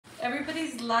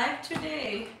Everybody's live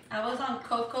today. I was on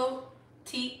Coco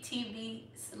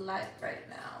TV's live right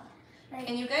now.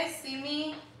 Can you guys see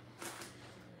me?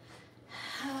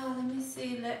 Let me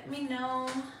see. Let me know.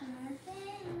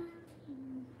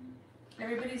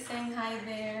 Everybody's saying hi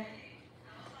there.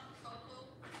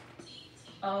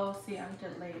 Oh, see, I'm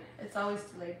delayed. It's always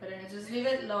delayed, but just leave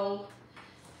it low.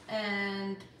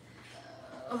 And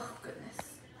oh goodness,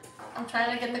 I'm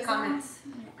trying to get the comments.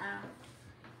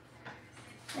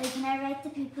 Wait, can I write the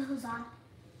people who's on?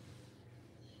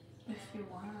 If you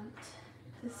want.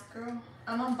 This girl.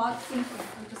 I'm unboxing.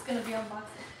 I'm just gonna be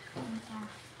unboxing. Okay.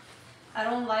 I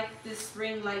don't like this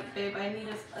ring light, babe. I need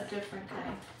a different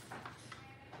kind.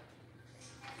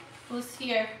 Who's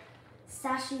here?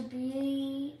 Sasha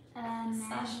Beauty.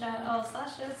 Sasha. Oh,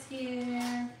 Sasha's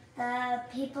here. The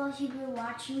people who were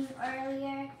watching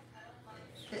earlier.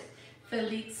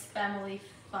 Felix Family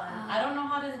Fun. I don't know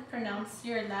how to pronounce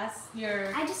your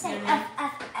I just said name.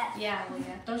 F. Yeah, well,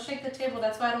 yeah. Don't shake the table.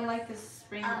 That's why I don't like this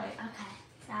ring light. Okay.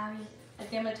 Sorry. I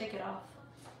think I'm gonna take it off.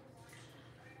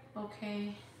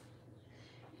 Okay.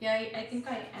 Yeah, I think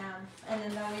I am. And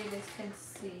then that way you guys can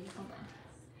see. Hold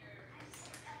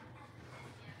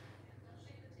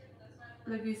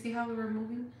on. Look, you see how we were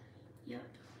moving? Yep.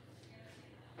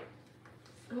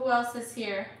 Who else is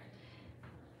here?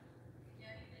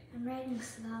 I'm writing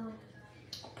slow.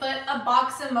 Put a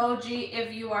box emoji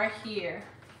if you are here.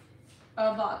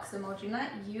 A box emoji, not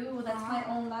you. That's my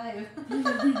own live.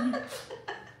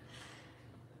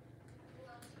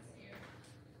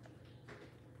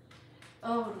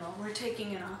 Oh no, we're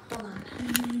taking it off. Hold on.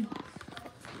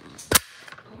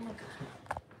 Oh my god.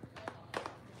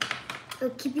 We're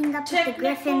keeping up with the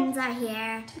Griffins are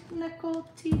here.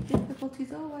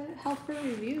 Difficulties. Oh, help for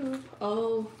review.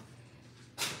 Oh,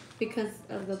 because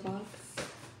of the box.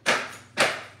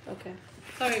 Okay.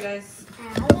 Sorry, guys.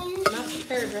 Not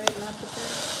prepared, right? Not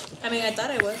prepared. I mean, I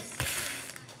thought I was.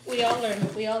 We all learn.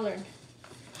 We all learn.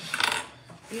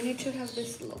 You need to have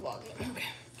this low volume. Okay.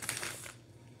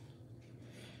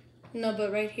 No,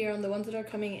 but right here on the ones that are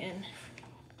coming in.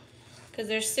 Because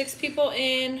there's 6 people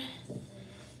in.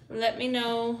 Let me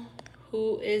know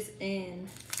who is in.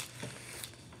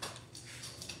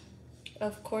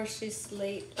 Of course she's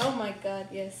late. Oh my god,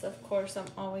 yes, of course I'm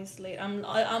always late. I'm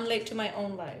late to my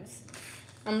own lives.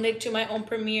 I'm late to my own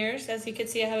premieres. As you can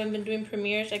see, I haven't been doing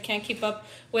premieres. I can't keep up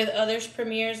with others'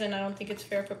 premieres, and I don't think it's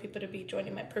fair for people to be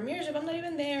joining my premieres if I'm not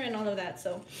even there and all of that.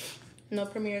 So, no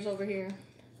premieres over here.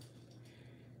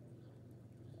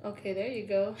 Okay, there you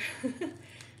go.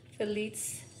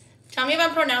 Felix. Tell me if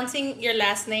I'm pronouncing your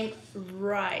last name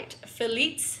right.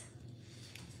 Felix?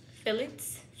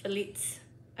 Felix? Felix.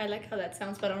 I like how that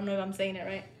sounds, but I don't know if I'm saying it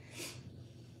right.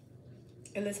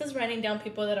 And this is writing down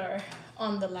people that are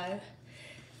on the live.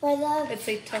 It's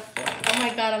a tough one. Oh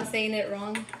my god, I'm saying it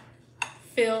wrong.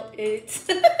 Feel it.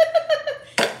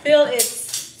 Feel it.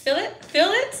 Feel it?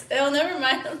 Feel it? Oh, never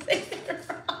mind. I'm saying it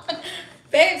wrong.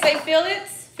 Babe, say feel it.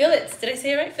 Feel it. Did I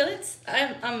say it right? Feel it?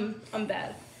 I'm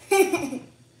bad.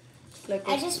 Look,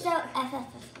 I just spelled FFF.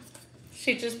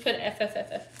 She just put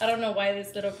FFFF. I don't know why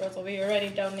this little girl's over here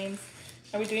writing down names.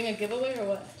 Are we doing a giveaway or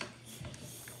what?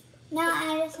 No,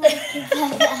 I just want to keep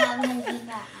up how many people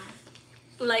I have.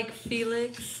 Like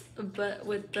Felix, but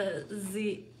with the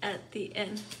Z at the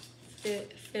end.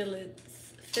 Felix.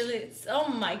 Felix. Oh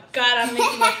my god, I'm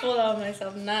making a fool of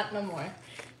myself. Not no more.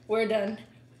 We're done.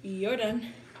 You're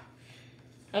done.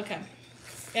 Okay.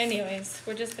 Anyways,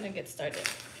 we're just gonna get started.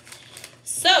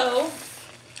 So,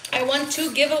 I won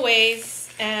 2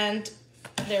 giveaways, and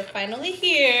they're finally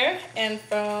here. And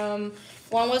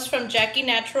one was from Jackie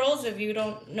Naturals. If you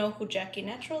don't know who Jackie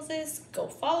Naturals is, go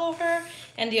follow her.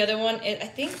 And the other one is, I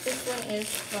think this one is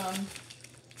from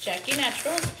Jackie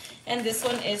Naturals, and this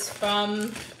one is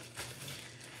from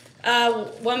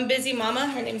One Busy Mama.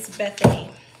 Her name's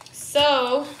Bethany.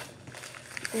 So,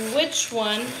 which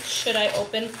one should I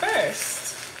open first?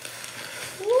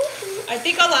 I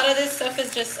think a lot of this stuff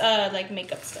is just like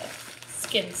makeup stuff,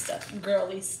 skin stuff,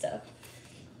 girly stuff.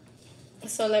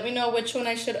 So let me know which one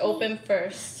I should open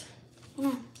first.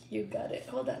 You got it.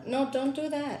 Hold on. No, don't do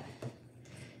that.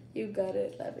 You got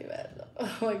it.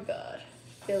 Oh my god.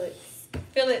 Feel it.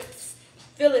 Feel it.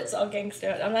 Feel it's all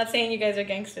gangster. I'm not saying you guys are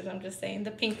gangsters. I'm just saying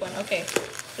the pink one. Okay.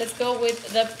 Let's go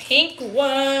with the pink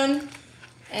one.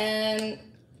 And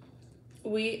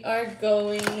we are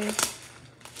going...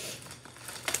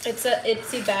 It's a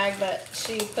Ipsy bag that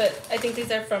she put. I think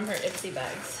these are from her Ipsy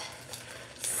bags.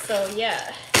 So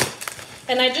yeah.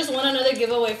 And I just won another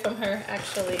giveaway from her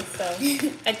actually. So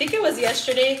I think it was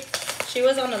yesterday. She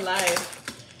was on the live.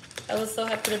 I was so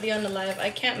happy to be on the live.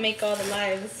 I can't make all the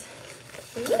lives.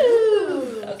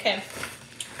 Woo! Okay.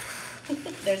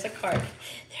 there's a card.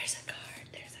 There's a card.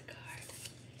 There's a card.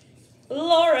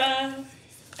 Laura.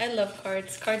 I love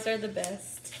cards. Cards are the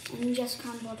best. And you just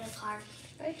crumbled a card.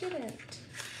 I didn't.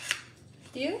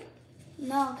 You?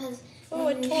 No, because Oh,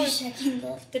 it tore. checking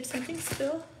the. Did something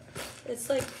spill? It's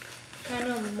like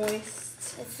kind of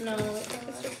moist. No,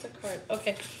 it's just a card.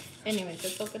 Okay. Anyway,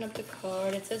 let's open up the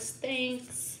card. It says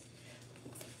thanks.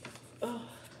 Oh.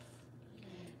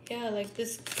 Yeah, like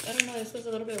this. I don't know. This was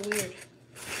a little bit weird.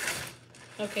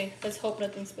 Okay, let's hope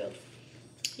nothing spilled.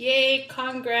 Yay,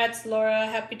 congrats, Laura.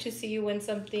 Happy to see you win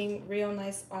something real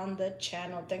nice on the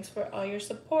channel. Thanks for all your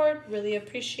support. Really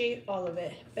appreciate all of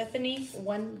it. Bethany,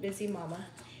 one busy mama.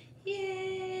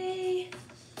 Yay.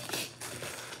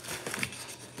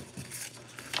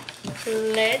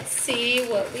 Let's see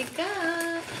what we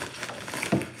got.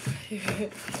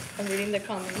 I'm reading the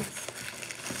comments.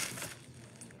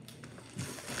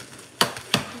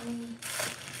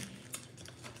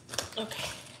 Okay.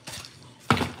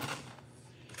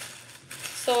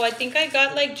 So I think I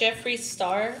got like Jeffree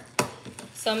Star.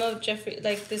 Some of Jeffree,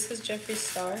 like this is Jeffree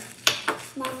Star.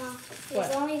 Mama, What?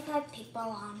 there's only 5 people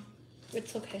on.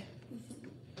 It's okay.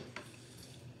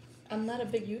 I'm not a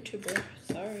big YouTuber.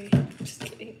 Sorry. Just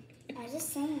kidding. I was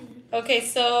just saying. Okay,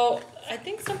 so I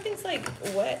think something's like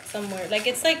wet somewhere. Like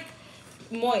it's like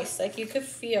moist. Like you could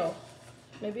feel.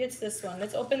 Maybe it's this one.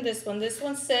 Let's open this one. This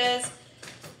one says,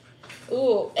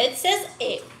 ooh, it says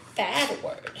a bad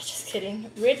word. Just kidding.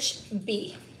 Rich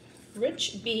B.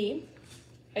 Rich B.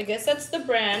 I guess that's the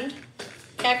brand.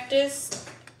 Cactus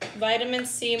Vitamin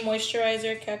C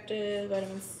Moisturizer. Cactus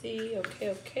Vitamin C. Okay,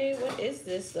 okay. What is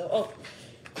this though? Oh,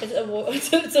 it's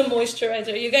a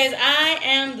moisturizer. You guys, I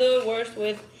am the worst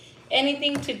with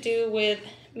anything to do with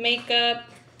makeup,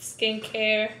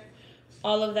 skincare,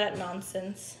 all of that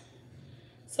nonsense.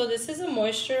 So this is a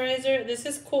moisturizer. This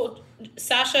is cool.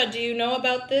 Sasha, do you know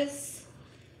about this?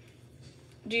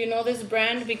 Do you know this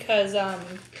brand? Because I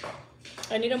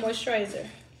need a moisturizer.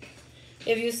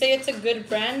 If you say it's a good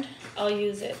brand, I'll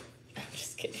use it. I'm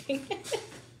just kidding.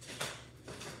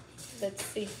 Let's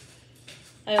see.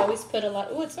 I always put a lot.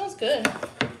 Oh, it smells good.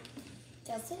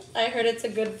 Does it? I heard it's a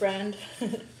good brand.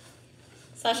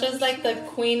 Sasha's like the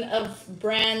queen of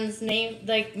brands, name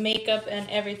like makeup and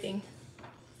everything.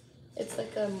 It's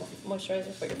like a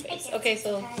moisturizer for your face. Okay,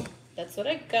 so that's what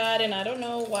I got, and I don't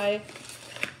know why.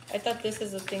 I thought this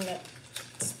is a thing that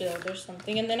spilled or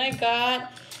something. And then I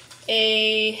got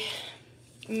a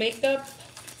makeup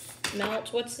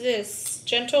melt. What's this?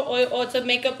 Gentle oil. Oh, it's a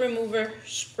makeup remover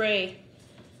spray.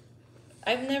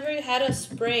 I've never had a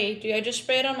spray. Do I just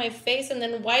spray it on my face and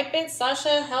then wipe it?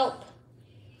 Sasha, help.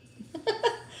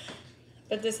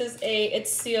 But this is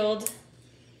it's sealed.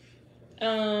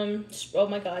 Oh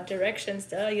my god, directions,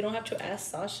 duh. You don't have to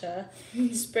ask Sasha.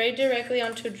 Spray directly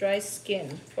onto dry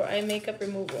skin for eye makeup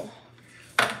removal.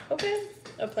 Okay.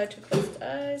 Apply to closed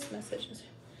eyes. Messages.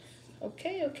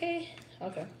 Okay, okay.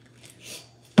 Okay.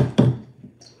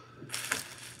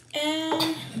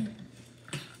 And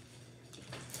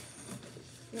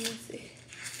let me see.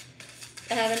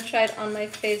 I haven't tried on my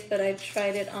face, but I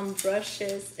tried it on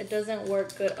brushes. It doesn't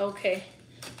work good. Okay.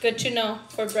 Good to know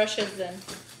for brushes then.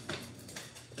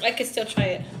 I could still try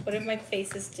it. What if my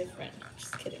face is different?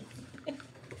 Just kidding.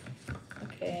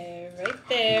 Okay, right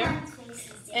there.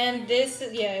 And this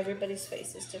is, yeah, everybody's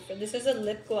face is different. This is a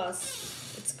lip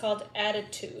gloss. It's called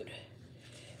Attitude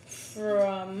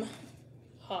from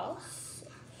Haus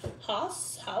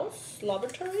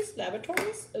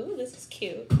Laboratories. Ooh, this is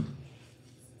cute.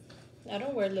 I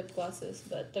don't wear lip glosses,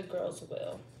 but the girls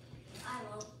will. I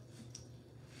will.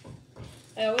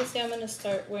 I always say I'm gonna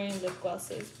start wearing lip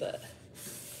glosses, but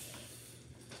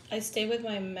I stay with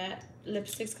my matte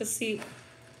lipsticks because see,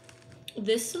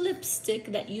 this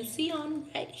lipstick that you see on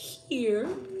right here,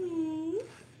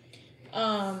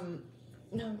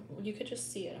 no, you could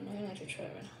just see it. I'm not gonna let you try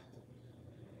it right now.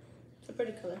 It's a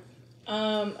pretty color.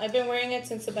 I've been wearing it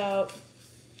since about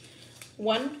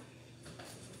 1,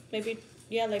 maybe,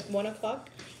 yeah, like 1 o'clock.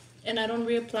 And I don't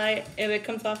reapply. If it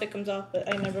comes off, it comes off,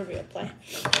 but I never reapply.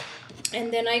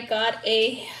 And then I got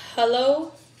a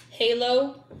Halo.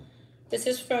 This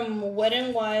is from Wet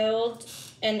n Wild,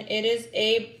 and it is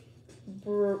a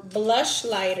blush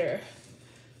lighter.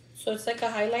 So it's like a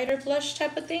highlighter blush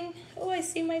type of thing. Oh, I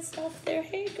see myself there.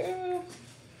 Hey, girl.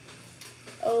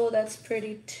 Oh, that's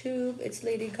pretty too. It's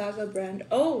Lady Gaga brand.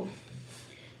 Oh,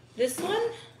 this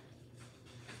one?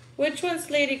 Which one's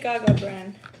Lady Gaga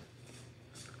brand?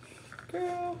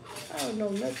 Girl, I don't know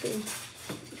nothing.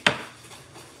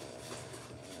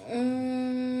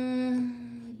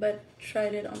 But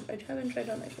tried it on. I haven't tried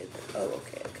it on my face. Oh,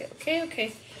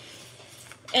 okay.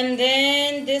 And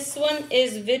then this one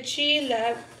is Vichy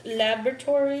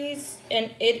Laboratories,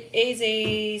 and it is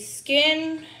a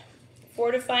skin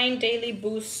fortifying daily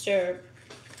booster.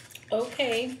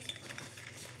 Okay.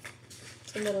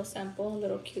 It's a little sample, a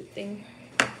little cute thing.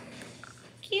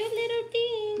 Cute little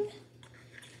thing.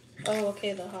 Oh,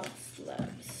 okay, the Hot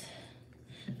Labs.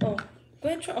 Oh,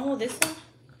 which one? Oh, this one?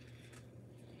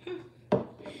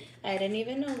 I didn't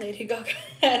even know Lady Gaga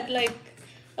had like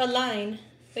a line.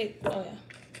 Wait, oh yeah.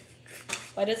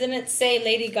 Why doesn't it say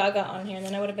Lady Gaga on here? And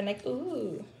then I would have been like,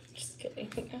 ooh. Just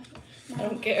kidding. I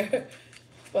don't care.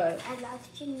 But I love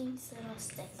Janine's little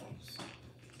stickers.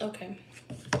 okay.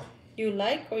 You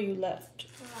like or you left?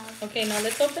 Love. Okay, now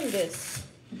let's open this.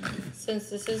 Since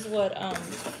this is what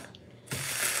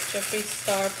Jeffree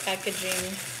Star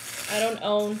packaging. I don't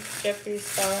own Jeffree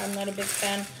Star. I'm not a big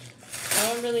fan.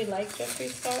 I don't really like Jeffree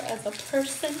Star as a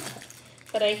person,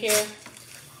 but I hear,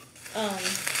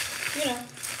 you know,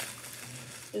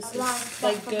 this is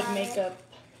like good makeup.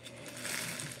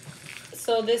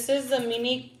 So this is the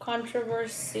mini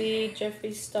controversy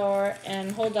Jeffree Star,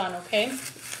 and hold on, okay?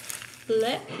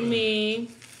 Let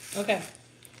me, okay.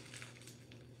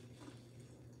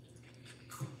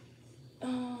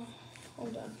 Oh,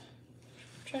 hold on. I'm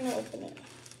trying to open it.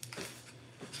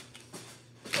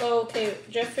 Okay,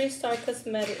 Jeffree Star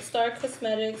Cosmetics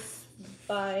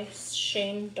by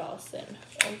Shane Dawson.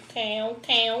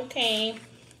 Okay.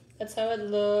 That's how it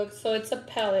looks. So it's a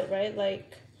palette, right?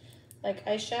 Like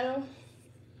eyeshadow.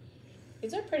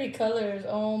 These are pretty colors.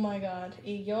 Oh my god.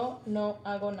 Y yo no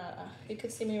hago nada. You can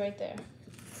see me right there.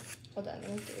 Hold on, let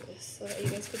me do this so that you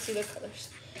guys can see the colors.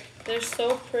 They're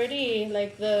so pretty.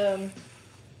 Like the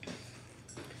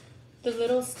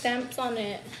little stamps on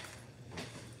it.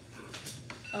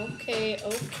 Okay.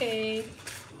 The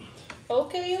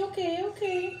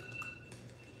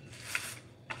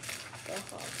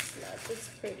Hot Slab is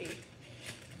pretty.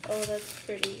 Oh, that's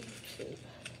pretty too.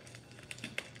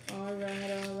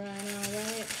 Alright.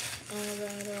 We'll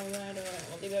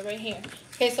leave it right here.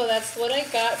 Okay, so that's what I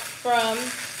got from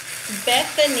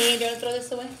Bethany. Do you want to throw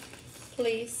this away?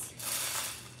 Please.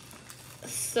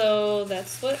 So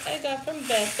that's what I got from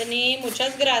Bethany.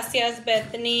 Muchas gracias,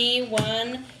 Bethany.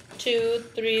 1, 2,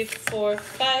 3, 4,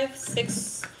 5,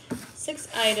 6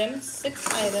 items. 6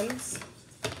 items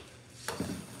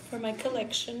for my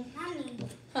collection. Mommy.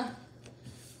 Huh.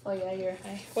 Oh yeah, you're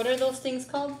high. What are those things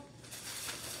called?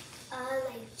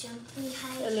 Like jumpy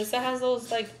high. Alyssa has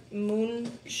those like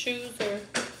moon shoes, or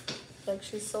like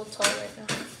she's so tall right now.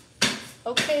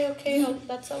 Okay, oh,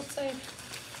 that's outside.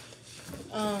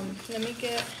 Let me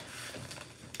get,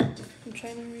 I'm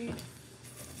trying to read.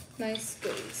 Nice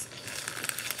goodies.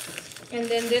 And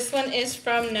then this one is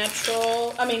from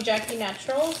Jackie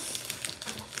Naturals.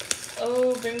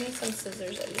 Oh, bring me some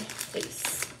scissors, Ellie,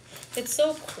 please. It's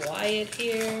so quiet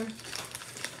here.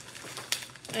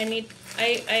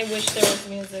 I wish there was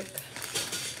music.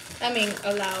 I mean,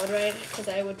 allowed, right? Because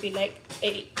I would be like,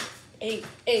 hey.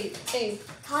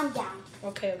 Calm down.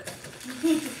 Okay.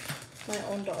 My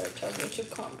own daughter tells me to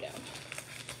calm down.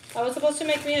 I was supposed to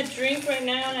make me a drink right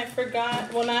now, and I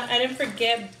forgot. Well, I didn't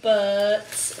forget, but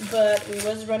we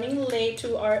was running late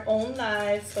to our own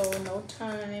live, so no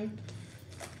time.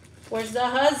 Where's the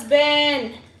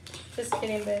husband? Just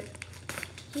kidding, babe.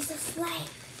 He's asleep.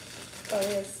 Oh,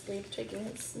 he's asleep, taking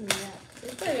his nap.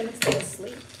 He's probably gonna stay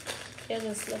asleep. He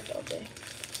hasn't slept all day.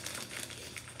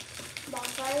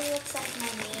 Bonfire looks like my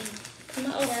name. Come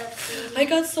on. I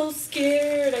got so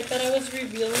scared. I thought I was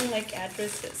revealing like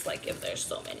addresses, like if there's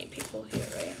so many people here,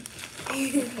 right?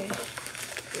 Okay.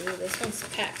 Ooh, this one's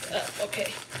packed up.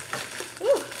 Okay.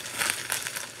 Woo.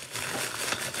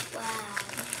 Wow.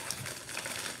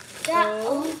 That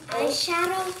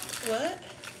eyeshadow. What?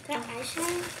 That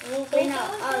eyeshadow? Oh, Wait, no.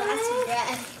 hold on. Oh, that's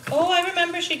red. Oh, I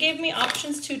remember. She gave me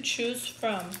options to choose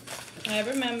from. I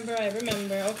remember.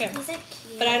 Okay. These are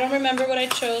cute. But I don't remember what I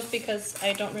chose because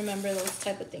I don't remember those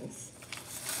type of things.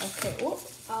 Okay. Ooh.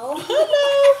 Oh.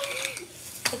 Hello.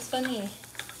 It's funny.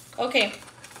 Okay.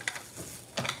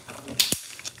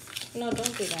 No,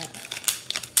 don't do that.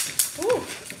 Ooh.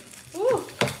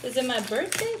 Is it my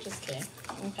birthday? Just kidding.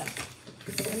 Okay.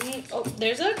 Oh,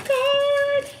 there's a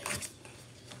card.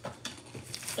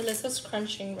 Alyssa's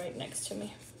crunching right next to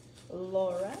me.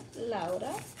 Laura.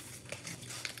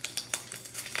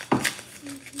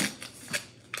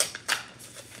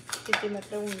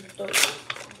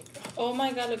 Oh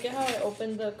my god, look at how I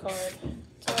opened the card.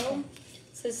 So,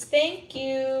 it says thank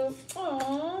you.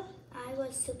 Aww. I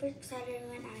was super excited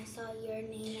when I saw your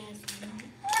name as well.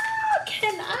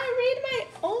 Can I read my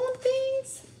own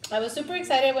things? I was super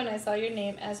excited when I saw your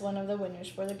name as one of the winners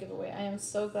for the giveaway. I am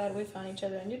so glad we found each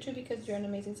other on YouTube because you're an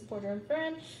amazing supporter and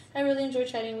friend. I really enjoy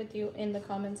chatting with you in the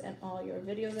comments and all your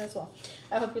videos as well.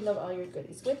 I hope you love all your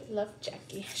goodies. With love,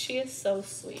 Jackie. She is so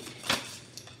sweet.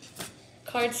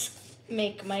 Cards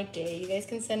make my day. You guys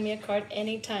can send me a card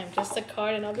anytime. Just a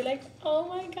card and I'll be like, oh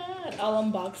my god. I'll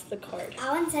unbox the card.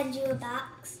 I want to send you a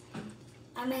box.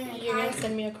 You're going to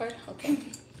send me a card? Okay.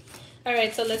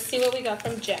 Alright, so let's see what we got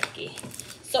from Jackie.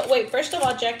 So wait, first of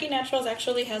all, Jackie Naturals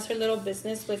actually has her little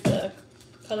business with the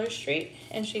Color Street,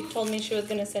 and she told me she was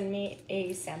gonna send me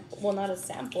a sample. Well, not a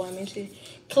sample. I mean, she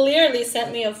clearly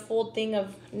sent me a full thing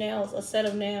of nails, a set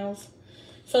of nails.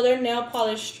 So they're nail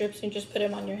polish strips. You just put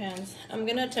them on your hands. I'm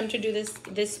gonna attempt to do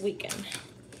this weekend,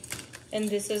 and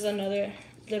this is another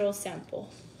little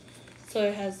sample. So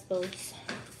it has those.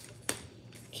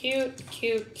 Cute,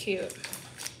 cute, cute.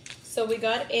 So we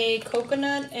got a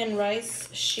coconut and rice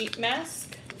sheet mask.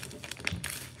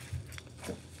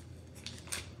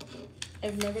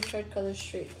 I've never tried Color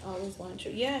Street. I always wanted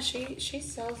to. Yeah, she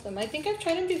sells them. I think I've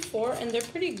tried them before and they're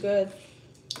pretty good.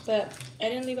 But I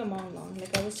didn't leave them on long.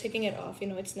 Like I was taking it off. You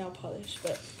know, it's nail polish.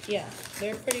 But yeah,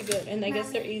 they're pretty good. And I guess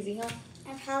they're easy, huh?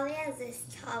 I probably have this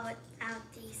tall without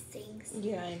these things.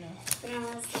 Yeah, I know. But I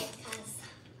was like, because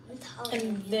I'm taller.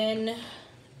 And then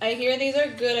I hear these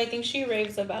are good. I think she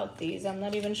raves about these. I'm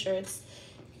not even sure.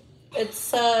 It's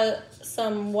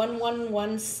some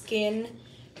 111 Skin.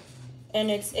 And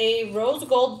it's a rose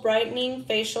gold brightening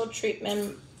facial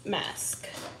treatment mask.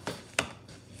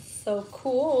 So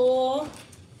cool.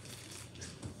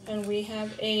 And we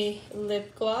have a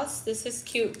lip gloss. This is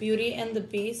cute. Beauty and the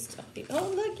Beast.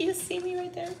 Oh, look, you see me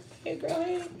right there. Hey, girl,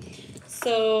 hey.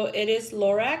 So it is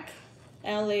Lorac,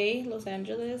 LA, Los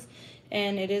Angeles.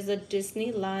 And it is a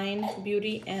Disney line,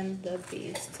 Beauty and the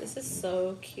Beast. This is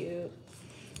so cute.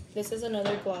 This is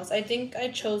another gloss. I think I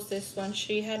chose this one.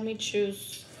 She had me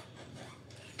choose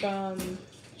from...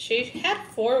 She had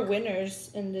 4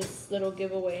 winners in this little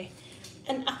giveaway.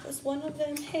 And I was one of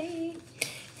them. Hey.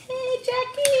 Hey,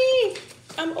 Jackie.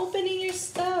 I'm opening your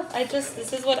stuff.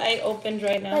 This is what I opened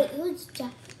right now. Wait, who's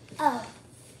Jackie? Oh.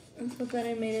 I'm so glad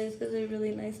I made it. This is a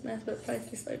really nice mask, but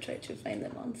pricey, so I tried to find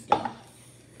them on sale.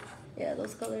 Yeah,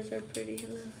 those colors are pretty.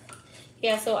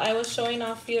 Yeah, so I was showing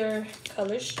off your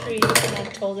Color Street, and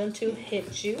I told them to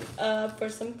hit you up for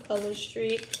some Color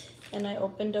Street. And I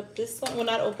opened up this one. Well,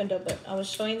 not opened up, but I was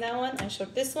showing that one. I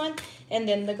showed this one, and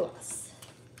then the gloss.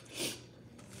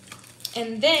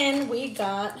 And then we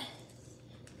got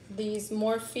these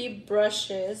Morphe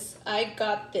brushes. I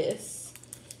got this.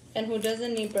 And who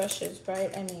doesn't need brushes,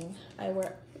 right? I mean, I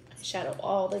wear eyeshadow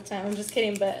all the time. I'm just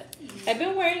kidding, but I've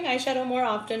been wearing eyeshadow more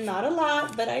often. Not a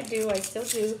lot, but I do. I still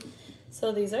do.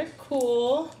 So these are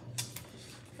cool.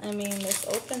 I mean, let's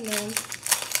open them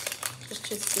just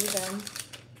to see them.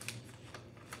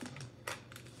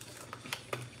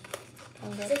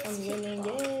 Congrats on winning.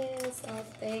 Yes. Oh,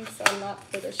 thanks a lot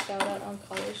for the shout out on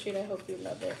Color Street. I hope you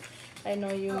love it. I know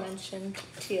you mentioned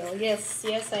teal. Yes,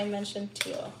 I mentioned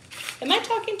teal. Am I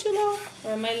talking too low?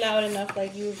 Or am I loud enough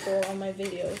like usual on my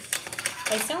videos?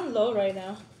 I sound low right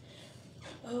now.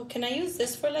 Oh, can I use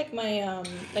this for like my,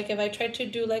 like if I try to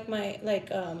do like my, like,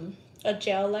 a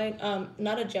gel line,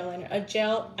 not a gel liner, a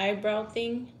gel eyebrow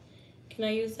thing? Can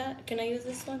I use that? Can I use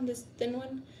this one, this thin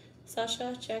one?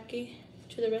 Sasha, Jackie,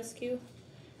 to the rescue.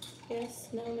 Yes,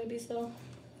 no, maybe so.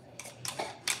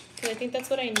 Okay, I think that's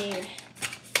what I need.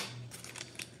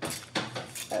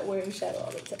 I'm wearing shadow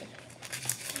all the time.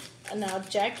 And now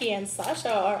Jackie and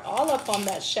Sasha are all up on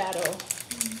that shadow.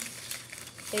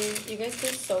 Hey, you guys do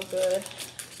so good.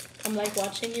 I'm like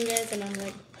watching you guys and I'm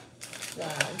like,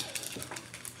 wow.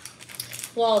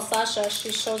 Well, Sasha,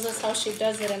 she shows us how she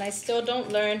does it and I still don't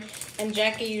learn. And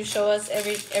Jackie, you show us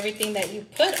everything that you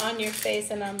put on your face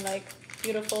and I'm like,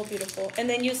 beautiful, beautiful. And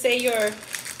then you say your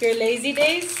lazy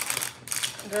days.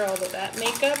 Girl, but that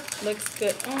makeup looks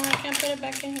good. Oh, I can't put it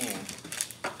back in here.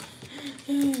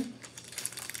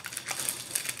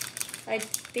 I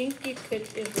think you could,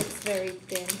 it looks very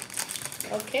thin.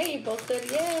 Okay, you both said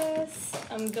yes.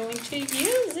 I'm going to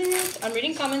use it. I'm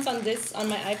reading comments on this, on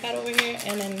my iPad over here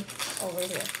and then over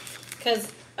here.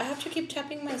 Because I have to keep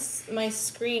tapping my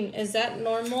screen. Is that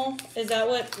normal? Is that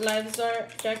what lives are,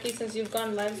 Jackie, since you've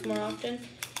gone lives more often?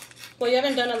 Well, you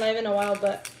haven't done a live in a while,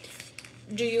 but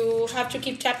do you have to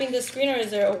keep tapping the screen or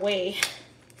is there a way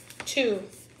to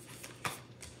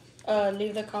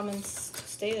leave the comments to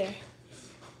stay there?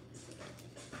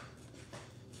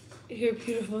 You're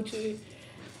beautiful too.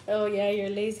 Oh yeah, your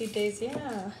lazy days,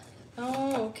 yeah.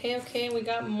 Oh, okay. We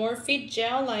got Morphe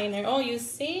gel liner. Oh, you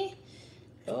see?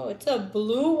 Oh, it's a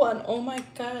blue one. Oh my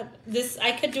god. This,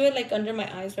 I could do it like under my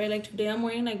eyes, right? Like today I'm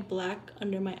wearing like black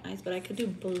under my eyes, but I could do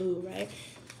blue, right?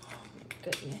 Oh my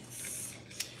goodness.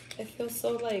 I feel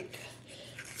so like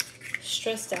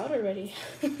stressed out already.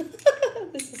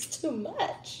 This is too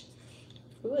much.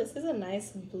 Ooh, this is a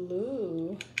nice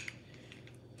blue.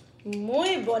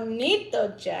 Muy bonito,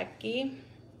 Jackie.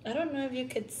 I don't know if you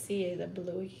could see the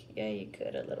blue. Yeah, you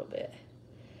could a little bit.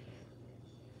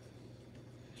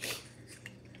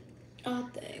 Oh,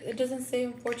 dang. It doesn't say,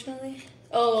 unfortunately.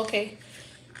 Oh, okay.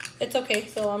 It's okay.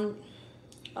 So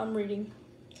I'm reading.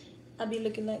 I'll be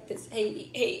looking like this. Hey,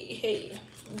 hey, hey.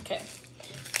 Okay.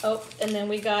 Oh, and then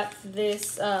we got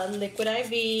this Liquid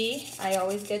IV. I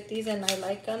always get these and I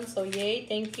like them. So yay,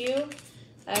 thank you.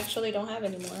 I actually don't have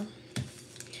any more.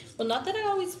 Well, not that I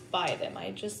always buy them.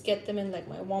 I just get them in like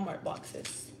my Walmart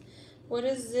boxes. What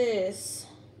is this?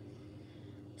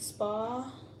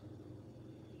 Spa.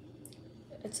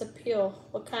 It's a peel.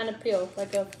 What kind of peel?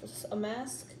 Like a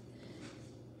mask?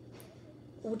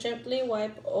 Gently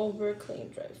wipe over clean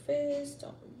dry face.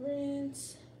 Don't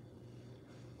rinse.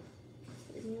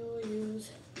 Renewal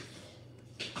use.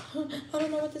 I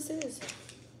don't know what this is.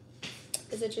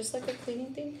 Is it just like a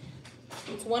cleaning thing?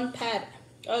 It's one pad.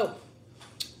 Oh.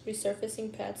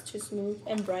 Resurfacing pads to smooth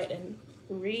and brighten.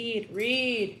 Read.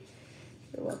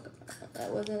 You're welcome.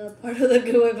 That wasn't a part of the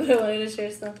giveaway, but I wanted to share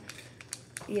some.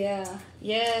 Yeah.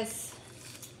 Yes.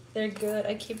 They're good.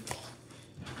 I keep...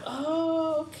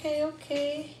 Oh,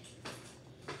 okay.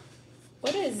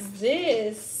 What is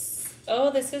this?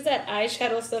 Oh, this is that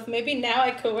eyeshadow stuff. Maybe now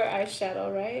I could wear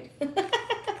eyeshadow, right?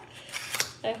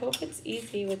 I hope it's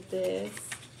easy with this.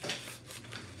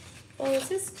 Oh, this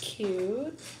is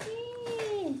cute.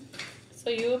 So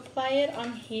you apply it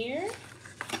on here.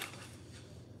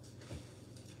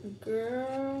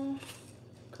 Girl.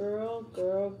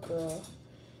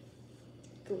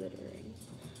 Glittering.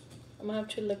 I'm gonna have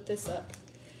to look this up.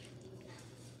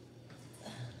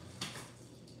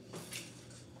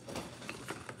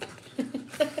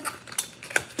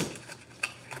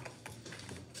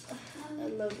 I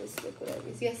love this Liquid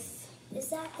IVs. Yes. Is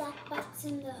that black box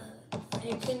in the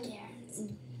You can.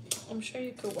 Karen's? I'm sure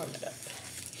you could warm it up.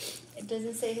 It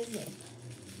doesn't say his name.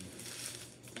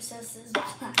 It says this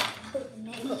black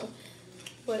name.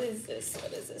 What is this?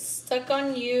 Stuck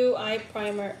on You eye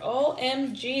primer.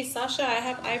 OMG, Sasha, I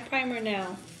have eye primer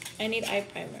now. I need eye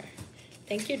primer.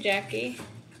 Thank you, Jackie.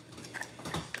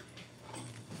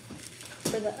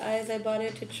 For the eyes, I bought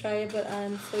it to try it, but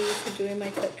I'm so used to doing my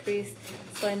cut crease,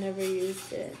 so I never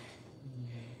used it.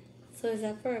 So is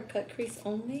that for a cut crease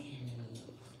only?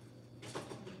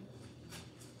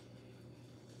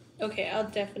 Okay, I'll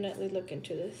definitely look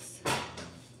into this.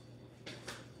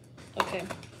 Okay.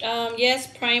 Yes,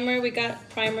 primer. We got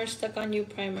primer, Stuck on You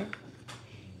primer.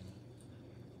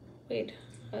 Wait,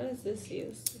 how is this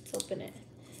used? Let's open it.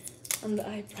 On the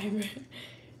eye primer.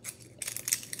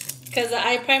 Because the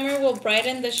eye primer will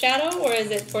brighten the shadow, or is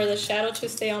it for the shadow to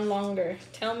stay on longer?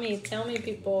 Tell me,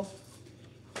 people.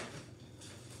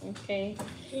 Okay.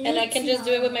 And I can just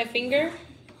do it with my finger?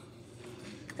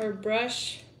 Or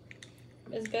brush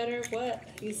is better? What?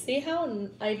 You see how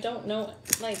I don't know,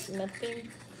 like,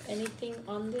 anything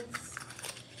on this?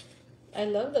 I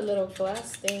love the little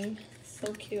glass thing.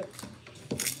 So cute.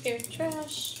 Here,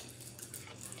 trash.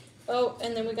 Oh,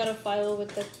 and then we got a file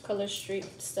with the Color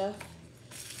Street stuff.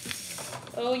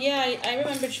 Oh yeah, I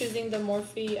remember choosing the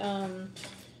Morphe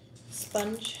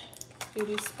sponge,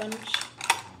 beauty sponge.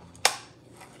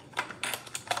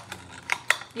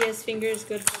 Yes, finger is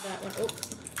good for that one. Oh,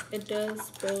 it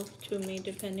does both to me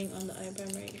depending on the eye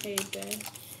primer. Hey, babe.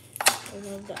 I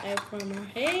love the eye primer.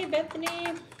 Hey, Bethany.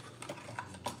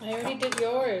 I already did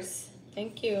yours.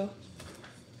 Thank you.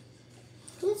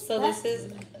 Who's So Beth? this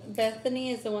is,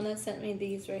 Bethany is the one that sent me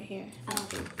these right here. Oh.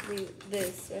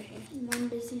 This right here. One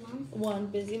busy mom. One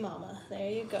busy mama.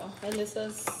 There you go.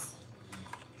 Alyssa's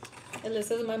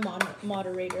my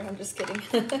moderator. I'm just kidding.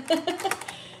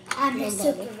 I'm No your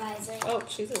mother. supervisor. Oh,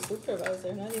 she's a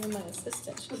supervisor. Not even my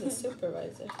assistant. She's a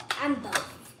supervisor. I'm both.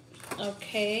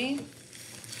 Okay.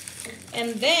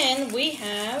 And then we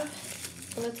have,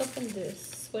 so let's open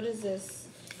this. What is this?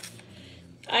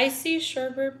 Icy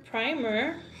Sherbet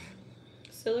Primer.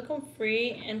 Silicone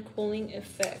free and cooling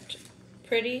effect.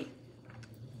 Pretty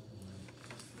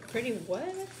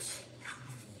what?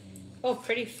 Oh,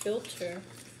 pretty filter.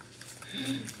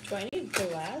 Do I need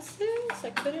glasses? I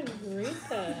couldn't read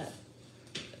that.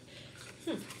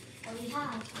 Oh, we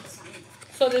have some.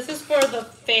 So this is for the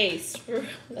face, for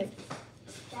like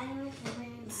January,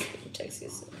 February, March.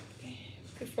 Texas.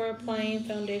 Before applying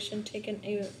foundation, take an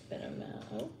even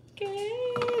amount. Okay,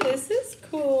 this is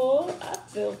cool. I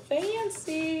feel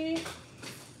fancy.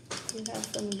 You have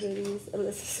some goodies.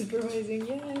 Alyssa supervising.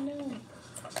 Yeah, I know.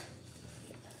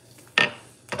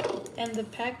 And the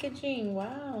packaging.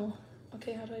 Wow.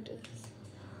 Okay, how do I do this?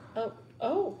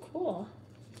 Oh, cool.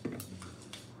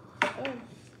 Oh,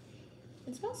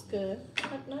 it smells good.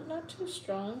 Not too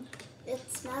strong. It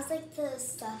smells like the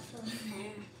stuff from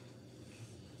there.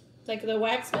 Like the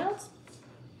wax smells?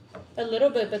 A little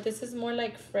bit, but this is more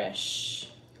like fresh.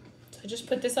 So I just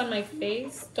put this on my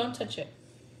face. Don't touch it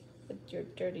with your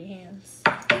dirty hands.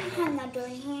 I have no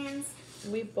dirty hands.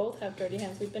 We both have dirty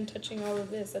hands. We've been touching all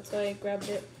of this. That's why I grabbed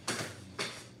it.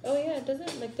 Oh yeah, it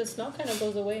doesn't, like the smell kind of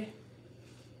goes away.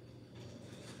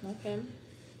 Okay.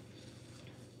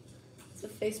 It's a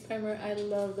face primer. I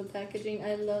love the packaging.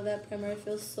 I love that primer. It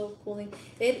feels so cooling.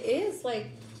 It is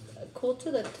like cool to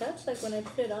the touch. Like when I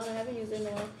put it on, I haven't used it in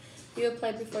a while. You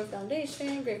applied before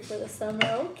foundation. Great for the summer.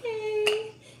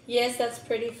 Okay. Yes, that's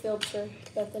pretty filter,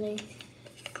 Bethany.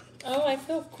 Oh, I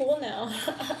feel cool now.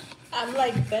 I'm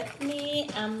like Bethany.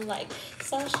 I'm like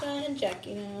Sasha and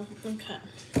Jackie now. Okay.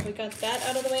 We got that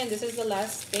out of the way, and this is the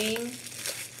last thing.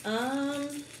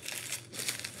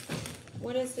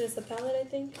 What is this? A palette, I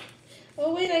think.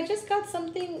 Oh wait, I just got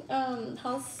something.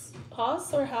 House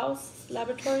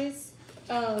Laboratories.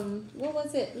 What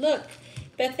was it? Look,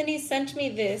 Bethany sent me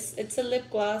this. It's a lip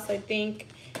gloss, I think.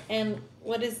 And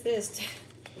what is this?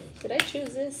 Did I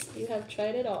choose this? You have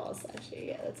tried it all, Sasha.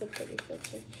 Yeah, that's a pretty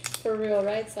filter. For real,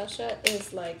 right? Sasha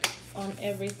is like on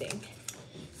everything.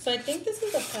 So I think this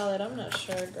is a palette. I'm not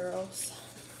sure, girls.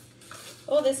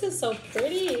 Oh, this is so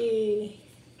pretty.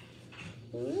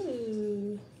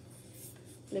 Ooh.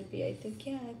 Lippy, I think.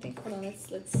 Yeah, I think. Hold on,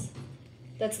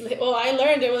 oh, I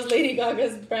learned it was Lady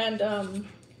Gaga's brand.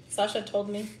 Sasha told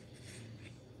me.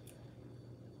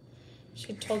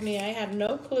 She told me I had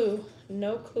no clue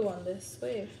on this.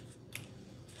 Wait,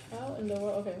 how in the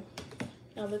world? Okay,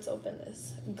 now let's open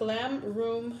this. Glam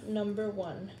Room number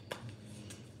 1.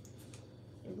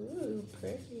 Ooh,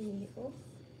 pretty. Oh.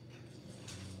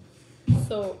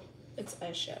 So it's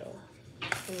eyeshadow,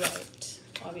 right?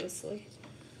 Obviously.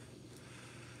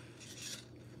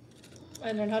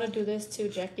 I learned how to do this too.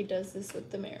 Jackie does this with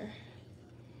the mirror.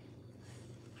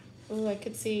 Oh, I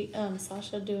could see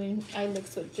Sasha doing eye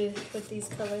looks with these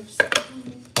colors.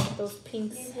 Those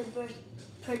pinks.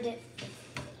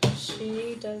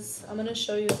 She does. I'm gonna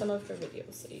show you some of her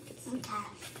videos so you can see. Okay.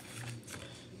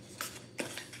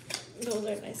 Those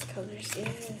are nice colors.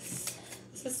 Yes.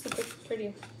 This is super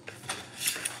pretty.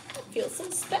 I feel so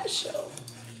special.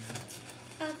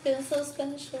 I feel so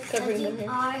special. Covering them You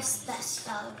here. are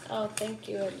special. Oh, thank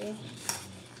you, Ellie.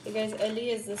 You guys,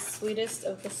 Ellie is the sweetest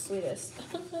of the sweetest.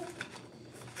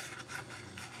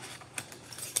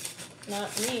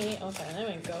 Not me. Okay, there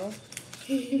we go.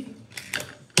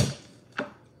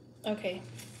 Okay,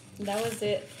 that was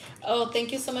it. Oh,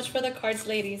 thank you so much for the cards,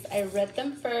 ladies. I read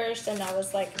them first, and I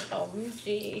was like,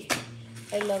 OMG.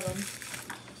 I love them.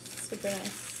 Super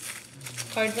nice.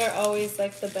 Cards are always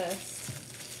like the best.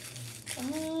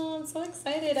 Oh, I'm so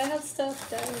excited. I have stuff,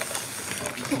 guys.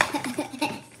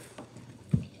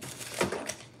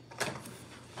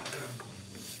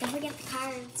 Don't forget the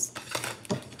cards.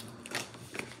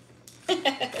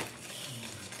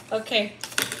 Okay,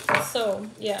 so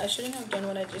yeah, I shouldn't have done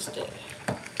what I just did.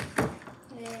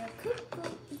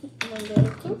 My little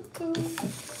cuckoo.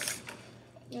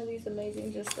 Oh, these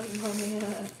amazing, just like mommy.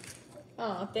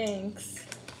 Oh, thanks.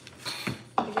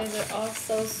 You guys are all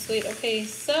so sweet. Okay,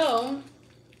 so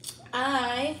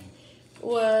I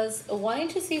was wanting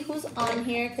to see who's on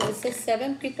here because it says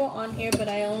 7 people on here, but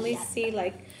I only see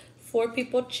like 4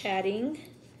 people chatting.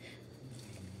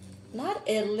 Not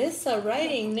Alyssa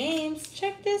writing names.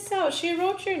 Check this out. She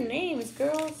wrote your names,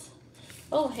 girls.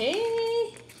 Oh,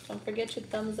 hey. Don't forget your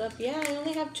thumbs up. Yeah, I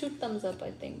only have 2 thumbs up,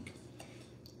 I think.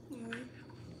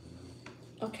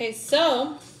 Okay,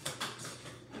 so.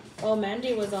 Oh,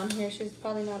 Mandy was on here. She's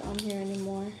probably not on here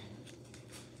anymore.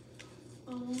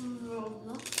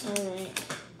 Alright.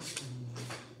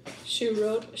 She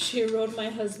wrote my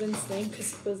husband's name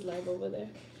because he was live over there.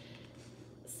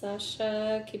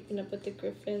 Sasha, Keeping Up with the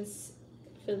Griffins,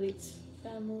 Philly's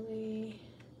Family,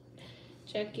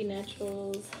 Jackie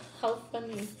Naturals. How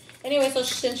funny. Anyway, so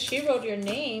since she wrote your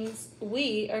names,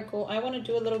 we are I want to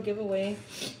do a little giveaway.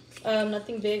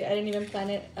 Nothing big. I didn't even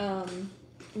plan it.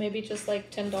 Maybe just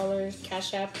like $10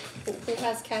 Cash App. Who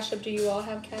has Cash App? Do you all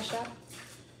have Cash App?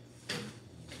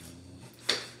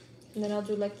 And then I'll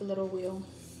do like the little wheel.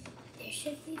 There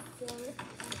should be 4 thumbs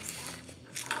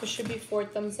up. There should be 4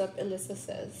 thumbs up, Alyssa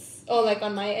says. Oh, like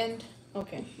on my end?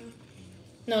 Okay.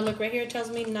 No, look right here. It tells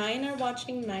me 9 are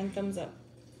watching, 9 thumbs up.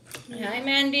 Hi,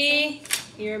 Mandy.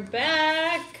 You're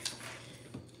back.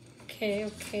 Okay.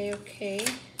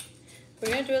 We're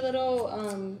gonna do a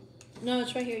little, no,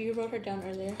 it's right here. You wrote her down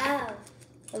earlier. Oh.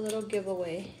 A little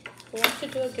giveaway. Who wants to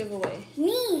do a giveaway?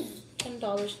 Me.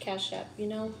 $10 Cash App. You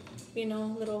know,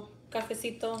 little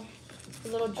cafecito, a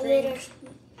little A drink. little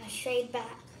straight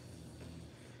back.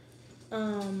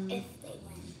 If they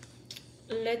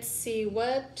win. Let's see.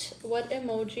 What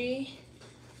emoji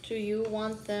do you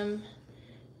want them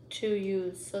to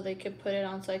use so they could put it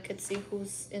on so I could see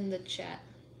who's in the chat?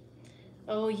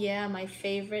 Oh yeah, my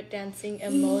favorite dancing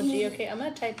emoji. Okay, I'm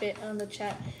gonna type it on the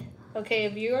chat. Okay,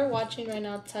 if you are watching right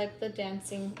now, type the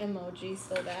dancing emoji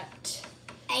so that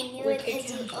I knew we it can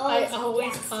because you count. I always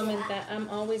always dance comment that. that. I'm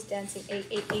always dancing.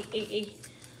 Eight.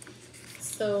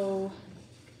 So,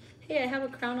 hey, I have a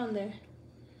crown on there.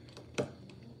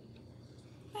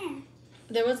 Yeah.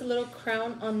 There was a little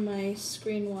crown on my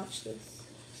screen. Watch this.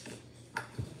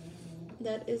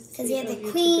 That is 'Cause sweet you're of the you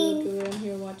to queen. do, Guru. I'm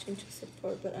here watching to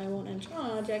support, but I won't enter.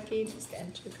 Aw, Jackie, just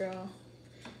enter, girl.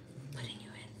 Putting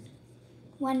you in.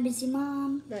 One busy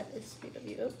mom. That is sweet of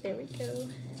you. Oh, there we go.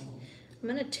 I'm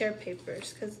gonna tear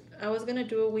papers because I was gonna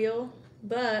do a wheel,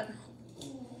 but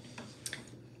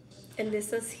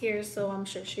Alyssa's here, so I'm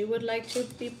sure she would like to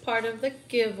be part of the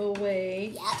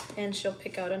giveaway. Yep. And she'll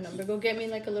pick out a number. Go get me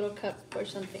like a little cup or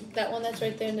something. That one that's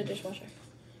right there in the dishwasher.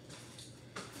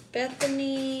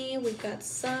 Bethany, we got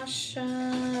Sasha.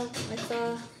 I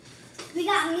saw We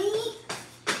got me.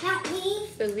 Not me.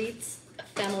 Philippe's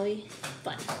family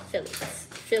fun.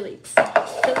 Philippe's.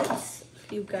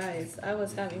 You guys, I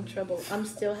was having trouble. I'm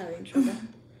still having trouble.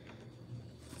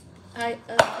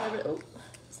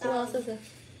 Who else is there?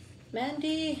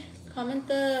 Mandy, comment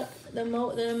the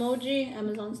emoji.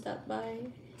 Amazon stopped by.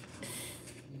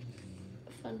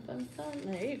 Fun.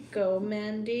 There you go,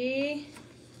 Mandy.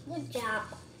 Good job.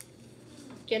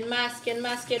 ¿Quién más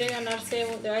quiere ganarse?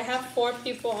 I have 4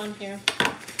 people on here.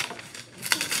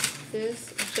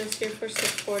 This is just here for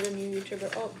support a new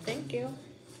YouTuber. Oh, thank you.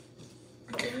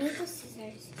 Give me the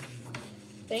scissors.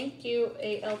 Thank you,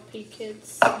 ALP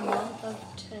Kids, mom of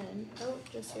 10. Oh,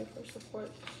 just here for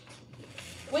support.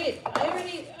 Wait, I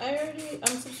already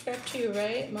unsubscribed to you,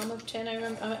 right? Mom of 10, I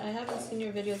remember, I haven't seen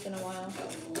your videos in a while.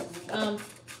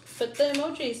 Put the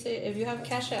emoji, say if you have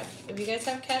Cash App. If you guys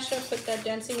have Cash App, put that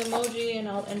dancing emoji and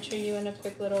I'll enter you in a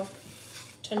quick little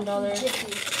 $10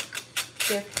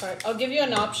 gift card. I'll give you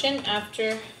an option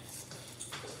after.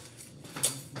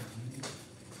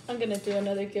 I'm gonna do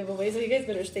another giveaway, so you guys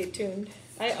better stay tuned.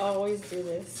 I always do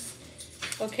this.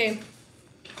 Okay,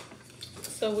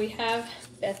 so we have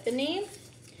Bethany.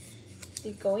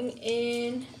 Going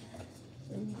in,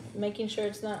 making sure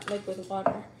it's not liquid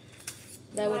water.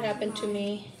 That would happen to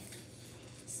me.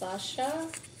 Sasha.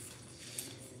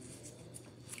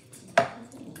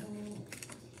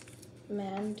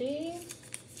 Mandy.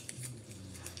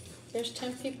 There's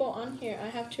 10 people on here. I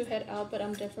have to head out, but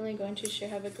I'm definitely going to share.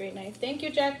 Have a great night. Thank you,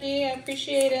 Jackie. I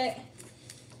appreciate it.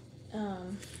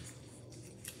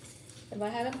 If I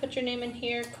haven't put your name in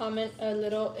here, comment a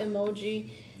little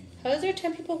emoji. How is there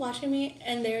 10 people watching me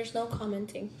and there's no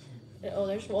commenting? Oh,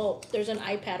 there's an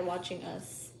iPad watching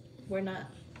us. We're not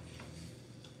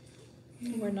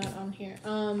on here.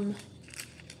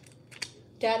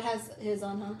 Dad has his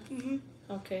on, huh? Mm-hmm.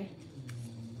 Okay.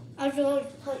 I'll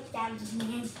just put down his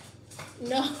name.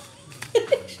 No.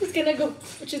 she's gonna go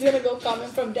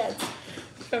comment from dad's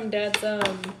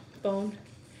phone.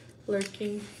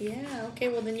 Lurking. Yeah, okay,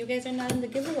 well then you guys are not in the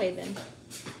giveaway then.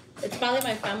 It's probably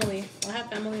my family. I have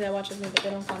family that watches me, but they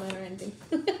don't comment or anything.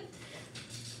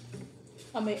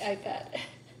 On my iPad.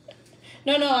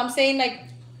 No, I'm saying like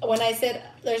when I said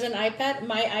there's an iPad,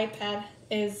 my iPad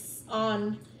is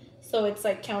on, so it's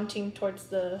like counting towards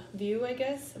the view, I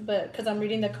guess. But because I'm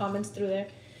reading the comments through there.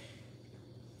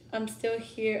 I'm still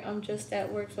here. I'm just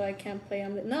at work, so I can't play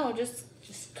on the. No, just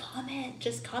comment.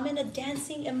 Just comment a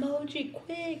dancing emoji,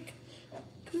 quick.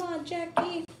 Come on,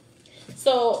 Jackie.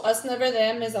 So, Us Never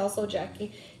Them is also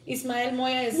Jackie. Ismael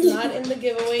Moya is not in the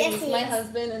giveaway. Yes, He's he my is.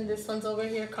 husband, and this one's over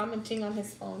here commenting on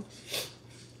his phone.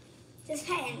 Just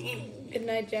put him in. Good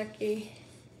night, Jackie.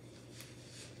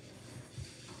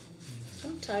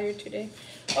 I'm tired today.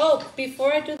 Oh,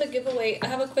 before I do the giveaway, I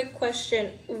have a quick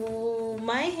question. Ooh,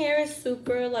 my hair is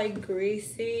super, like,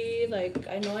 greasy. Like,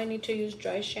 I know I need to use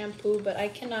dry shampoo, but I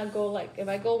cannot go, like, if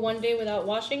I go one day without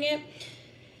washing it,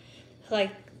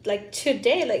 like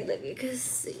today,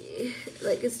 because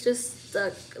it's just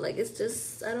stuck. Like, it's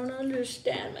just, I don't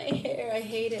understand my hair. I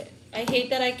hate it. I hate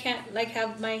that I can't, like,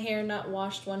 have my hair not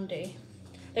washed one day.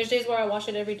 There's days where I wash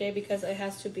it every day because it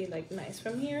has to be, like, nice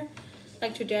from here.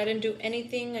 Like today I didn't do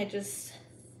anything.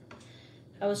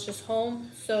 I was just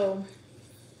home, so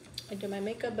I did my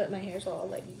makeup, but my hair's all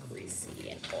like greasy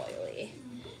and oily.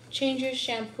 Change your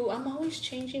shampoo. I'm always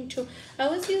changing too. I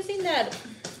was using that.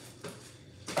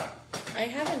 I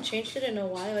haven't changed it in a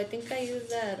while. I think I use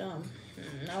that.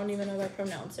 I don't even know if I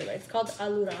pronounce it right. It's called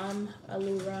Aluram.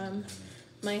 Aluram.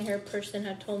 My hair person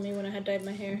had told me when I had dyed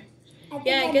my hair.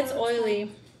 Yeah, it gets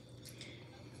oily.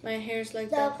 My hair's like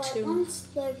that white too. Ones,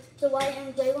 like the white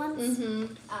and gray ones.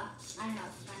 Mhm. Oh, I know.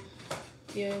 It's fine.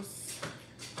 Yes.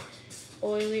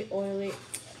 Oily, oily.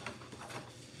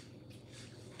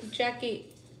 Jackie,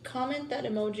 comment that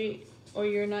emoji or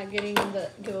you're not getting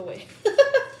the giveaway.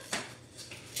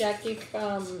 Jackie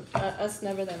from Us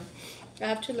Never Them. I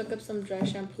have to look up some dry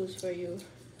shampoos for you.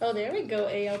 Oh, there we go,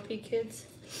 ALP kids.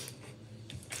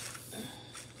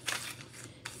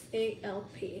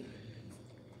 ALP.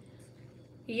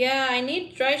 Yeah, I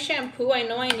need dry shampoo. I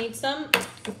know I need some,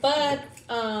 but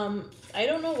I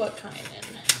don't know what kind. And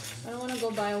I don't want to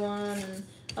go buy one. And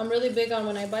I'm really big on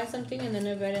when I buy something and then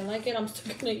if I didn't like it, I'm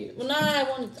still gonna use. Well,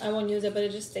 I won't use it, but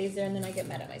it just stays there and then I get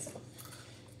mad at myself.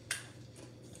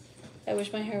 I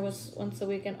wish my hair was once a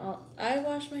week and I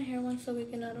wash my hair once a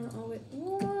week and I don't always.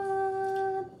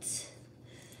 What?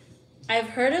 I've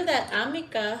heard of that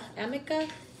Amica. Amica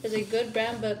is a good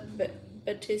brand, but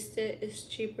Batista is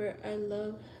cheaper. I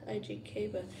love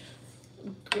IGK, but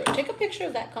take a picture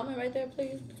of that comment right there,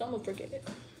 please. Because I'm gonna forget it.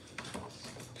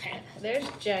 There's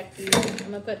Jackie.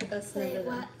 I'm gonna put Us Never Them.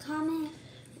 What comment?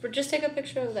 But just take a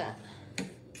picture of that.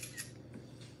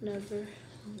 Never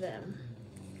Them.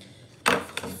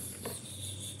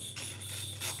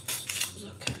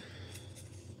 Okay.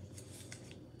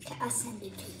 I'll send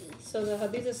it to you. So the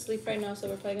hubby's asleep right now, so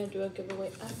we're probably gonna do a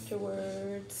giveaway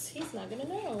afterwards. He's not gonna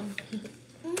know.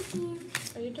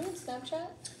 Are you doing Snapchat?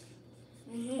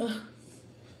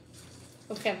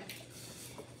 Okay.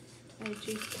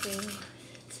 IGK.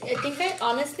 I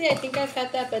think I've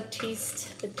had that Batiste,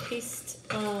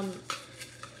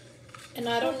 and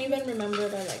I don't even remember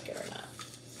if I like it or not.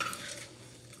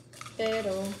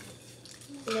 Pero,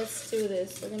 let's do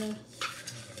this.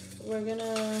 We're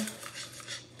gonna.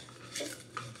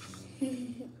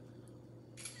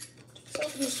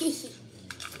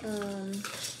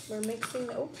 We're mixing.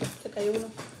 Oh, se cayó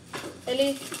uno.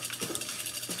 Ellie,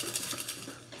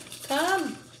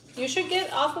 come. You should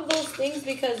get off of those things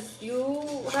because you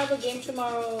have a game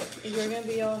tomorrow. You're gonna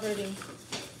be all hurting.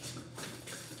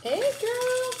 Hey,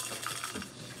 girl.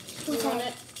 You want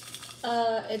it?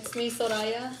 It's me,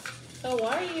 Soraya. How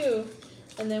are you?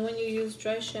 And then when you use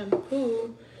dry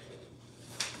shampoo,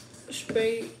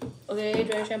 spray. Okay,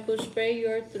 dry shampoo. Spray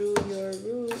through your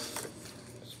roots.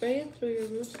 Spray it through your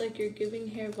roots like you're giving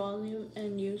hair volume,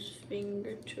 and use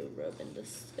finger to rub in the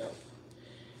scalp.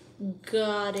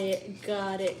 Got it.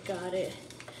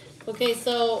 Okay,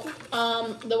 so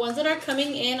the ones that are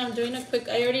coming in, I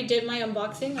already did my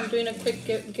unboxing. I'm doing a quick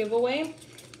giveaway.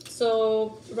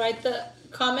 So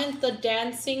comment the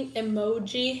dancing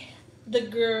emoji. The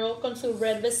girl con su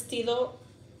red vestido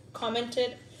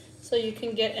commented, so you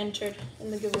can get entered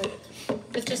in the giveaway.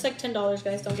 It's just like $10,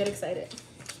 guys. Don't get excited.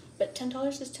 But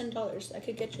 $10 is $10. I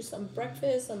could get you some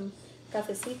breakfast, some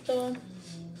cafecito.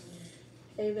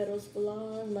 Hey, Vero's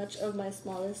vlog. Much of my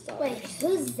smallest daughter. Wait,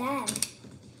 who's that?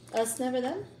 Us Never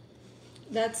Them.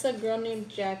 That's a girl named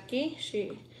Jackie.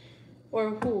 Or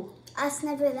who? Us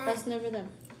Never Them. Us Never Them.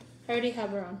 I already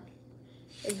have her on.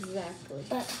 Exactly.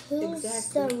 But who's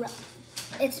exactly.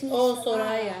 It's me. Oh,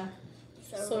 Soraya.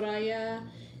 Soraya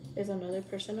is another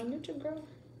person on YouTube, girl.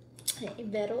 Hey,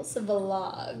 Vero's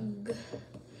vlog.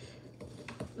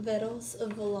 Vero's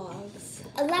vlogs.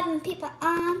 11 people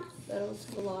on. Vero's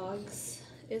vlogs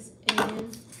is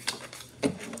in.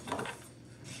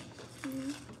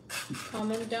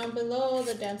 Comment down below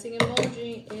the dancing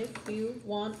emoji if you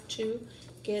want to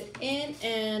get in,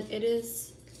 and it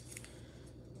is.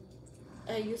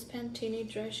 I use Pantene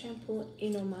dry shampoo y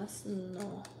no más.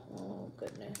 No. Oh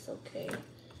goodness. Okay.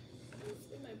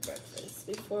 My breakfast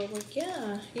before work.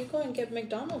 Yeah, you go and get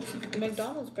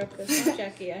McDonald's breakfast, huh,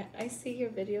 Jackie? I see your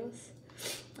videos.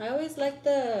 I always like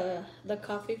the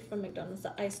coffee from McDonald's,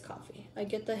 the iced coffee. I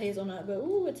get the hazelnut, but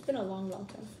ooh, it's been a long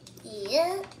time.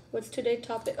 Yeah. What's today's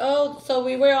topic? Oh, so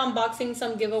we were unboxing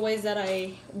some giveaways that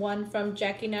I won from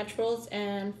Jackie Naturals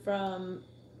and from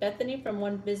Bethany from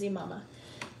One Busy Mama.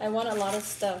 I won a lot of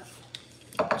stuff.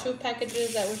 2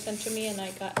 packages that were sent to me, and I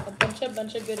got a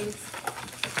bunch of goodies.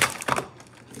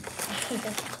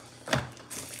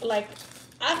 Like,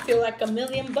 I feel like $1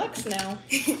 million now.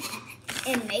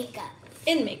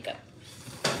 In makeup.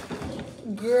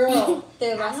 Girl,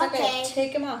 te vas a caer.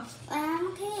 Take them off.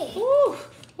 I'm okay.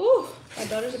 Ooh.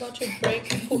 daughter's about to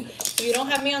break. If you don't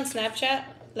have me on Snapchat,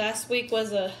 last week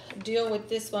was a deal with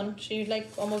this one. She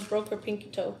like almost broke her pinky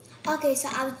toe. Okay, so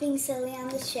I was being silly on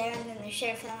the chair, and then the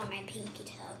chair fell on my pinky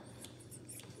toe.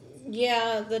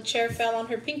 Yeah, the chair fell on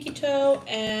her pinky toe,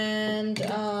 and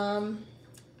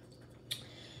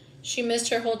she missed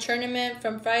her whole tournament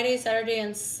from Friday, Saturday,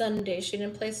 and Sunday. She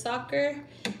didn't play soccer,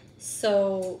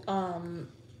 so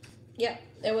yeah,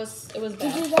 it was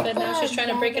bad. But now she's trying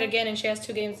to break it again, and she has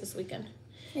 2 games this weekend.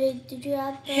 Did you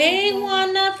have Hey,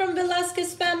 Juana from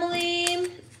Velasquez family.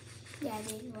 Yeah, I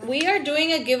did. We are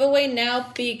doing a giveaway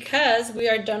now because we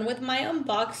are done with my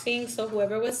unboxing. So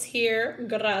whoever was here,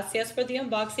 gracias for the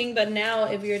unboxing. But now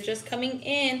if you're just coming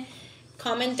in,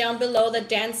 comment down below the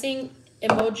dancing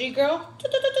emoji girl.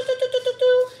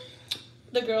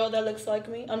 The girl that looks like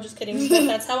me. I'm just kidding. But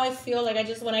that's how I feel. Like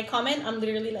when I comment, I'm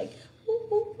literally like, ooh,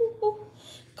 ooh, ooh, ooh.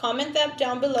 Comment that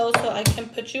down below so I can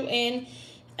put you in.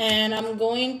 And I'm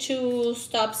going to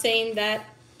stop saying that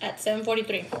at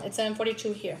 7:43. It's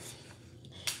 7:42 here.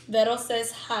 Vero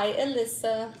says, hi,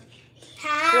 Alyssa.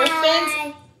 Hi.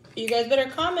 Griffins, you guys better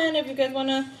comment if you guys want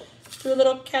to do a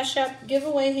little Cash App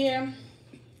giveaway here.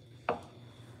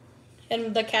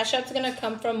 And the Cash App's going to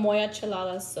come from Moya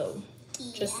Cheladas, so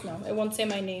just know. It won't say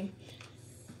my name.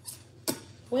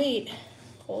 Wait.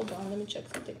 Hold on. Let me check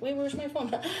something. Wait, where's my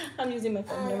phone? I'm using my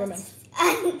phone. Never mind.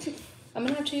 I'm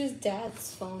going to have to use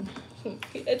Dad's phone.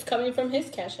 It's coming from his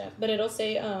Cash App, but it'll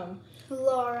say...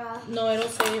 Laura. No, it'll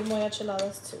say Moya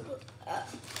Cheladas too.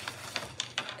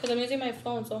 Because I'm using my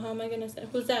phone, so how am I going to say?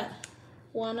 Who's that?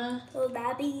 Juana? Will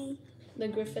that be? The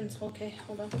Griffins. Okay,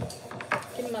 hold on.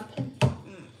 Give me my pen.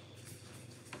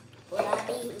 Will that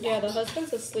be? Yeah, the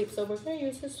husband's asleep, so we're going to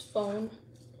use his phone.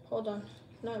 Hold on.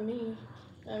 Not me.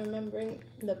 I'm remembering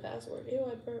the password. Ew,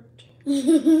 I burped.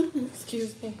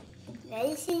 Excuse me.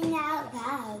 They sing out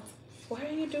loud. Why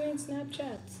are you doing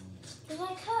Snapchats? Because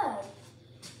I could.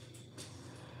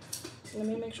 Let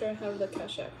me make sure I have the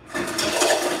Cash App.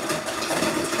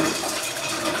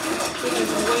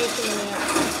 There's way too many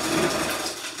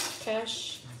apps.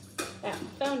 Cash App.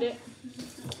 Found it.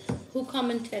 Who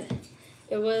commented?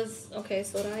 It was, okay,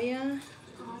 Soraya.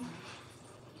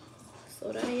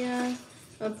 Soraya.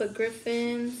 I put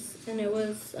Griffins. And it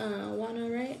was Juana,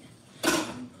 right?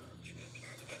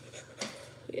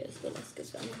 Yes, Velasquez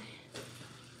family.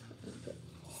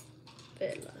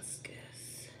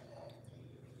 Velasquez.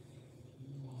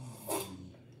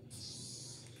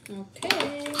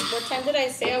 Okay. What time did I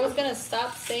say I was gonna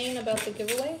stop saying about the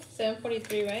giveaway?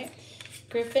 7:43, right?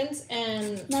 Griffins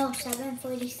and No,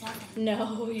 7:47.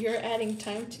 no, you're adding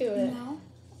time to it. No.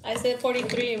 I said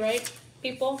 43, right,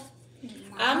 people? No,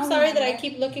 I'm sorry that I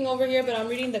keep looking over here, but I'm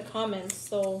reading the comments,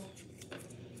 so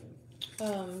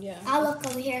yeah. I'll look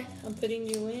over here. I'm putting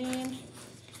you in.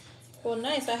 Well,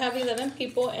 nice. I have 11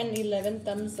 people and 11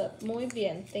 thumbs up. Muy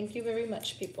bien. Thank you very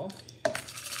much, people.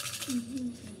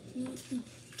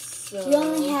 So, You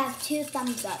only have 2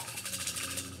 thumbs up.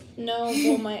 no,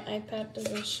 well, my iPad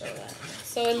doesn't show that.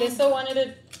 So Alyssa wanted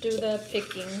to do the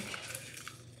picking.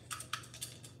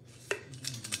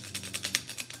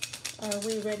 Are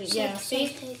we ready? Yeah, see?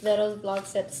 Vero's blog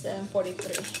said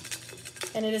 7:43.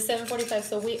 And it is 7:45,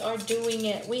 so we are doing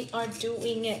it. We are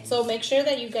doing it. So make sure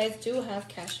that you guys do have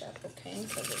Cash App, okay?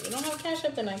 Because if you don't have Cash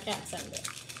App, then I can't send it.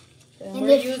 And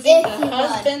we're using the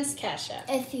husband's Cash App.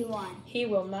 If you want. He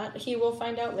will not. He will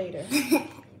find out later.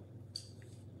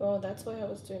 Oh, that's why I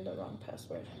was doing the wrong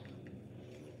password.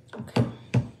 Okay.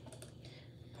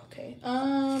 Okay.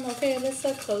 Okay,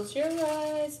 Alyssa, close your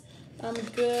eyes. I'm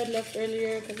good. Left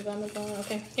earlier because of Amazon.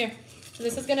 Okay, here.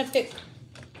 Alyssa's gonna pick.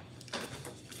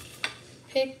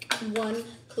 Pick one.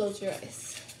 Close your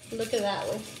eyes. Look at that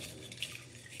way.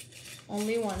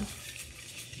 Only one.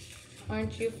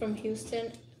 Aren't you from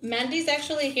Houston? Mandy's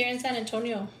actually here in San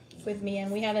Antonio with me,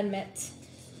 and we haven't met.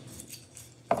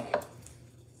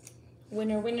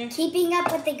 Winner, winner. Keeping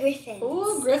up with the Griffins.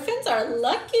 Ooh, Griffins are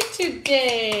lucky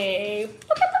today.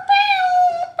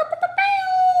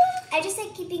 I just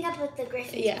said keeping up with the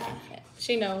Griffins. Yeah,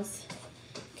 she knows.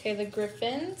 Okay, the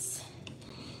Griffins.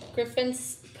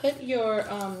 Griffins, put your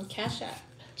Cash App.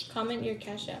 Comment your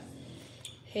Cash App.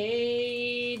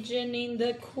 Hey, Janine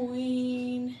the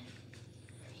Queen.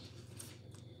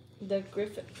 The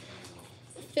Griffin.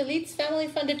 Philippe's Family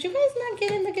Fun. Did you guys not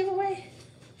get in the giveaway?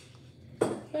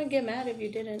 I'm gonna get mad if you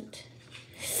didn't.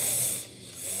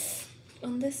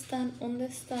 ¿Dónde están? ¿Dónde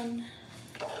están?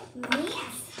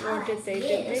 Or did they?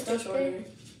 Did they? Did they?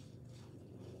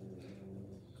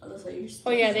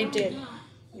 Oh yeah, they did.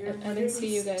 I didn't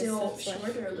see you guys. Still That's why.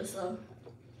 shorter, Alyssa.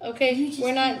 Okay,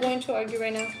 we're not going to argue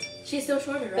right now. She's still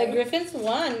shorter, The right? Griffins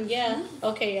won, yeah.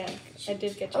 Okay, yeah. I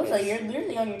did get I was yours. like, you're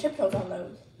literally on your tiptoes on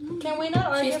those. Can we not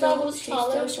argue about who's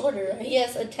taller? She's still shorter, right?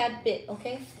 Yes, a tad bit,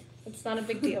 okay? It's not a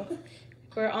big deal.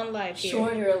 We're on live here.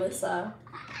 Shorter, Alyssa.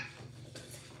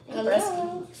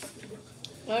 Hello.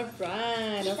 All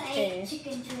right, okay.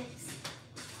 Chicken strips.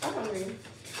 I'm hungry.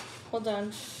 Hold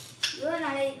on. You and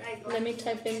I ate like. Let me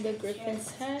type in the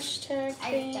Griffins hashtag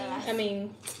I thing. thought- I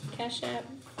mean, Cash App.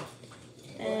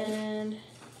 And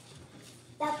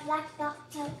That black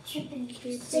doctor chicken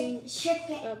Keeping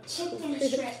chicken up chicken with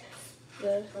strip.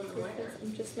 the Griffins.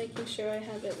 I'm just making sure I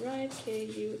have it right.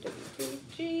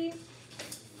 KUWG.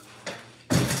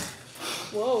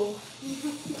 Whoa.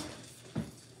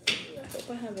 I hope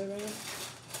I have it right.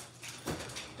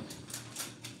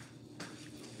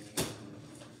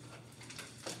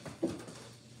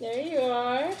 There you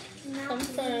are.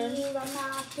 Confirm.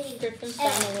 Griffin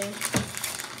family.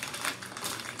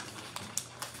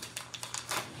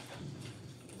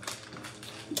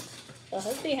 The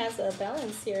husband has a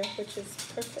balance here, which is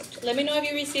perfect. Let me know if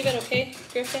you receive it, okay,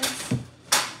 Griffins?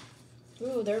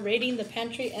 Ooh, they're raiding the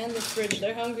pantry and the fridge.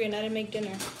 They're hungry and I didn't make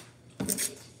dinner.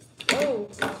 Oh,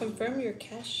 confirm your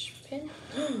cash pin?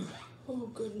 Oh,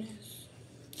 goodness.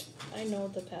 I know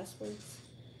the passwords.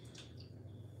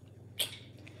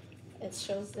 It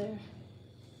shows there.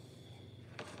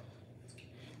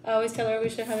 I always tell her we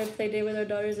should have a play day with our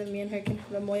daughters and me and her can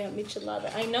have a moya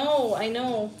michelada. I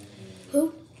know.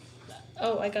 Who?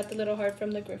 Oh, I got the little heart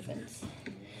from the Griffins.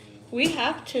 We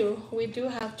have to. We do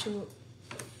have to.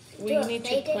 We need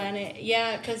to plan it.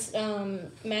 Yeah, because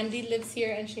Mandy lives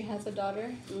here and she has a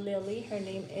daughter, Lily. Her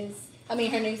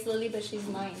name's Lily, but she's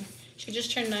 9. She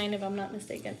just turned 9, if I'm not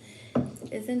mistaken.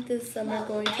 Isn't this summer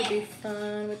going to be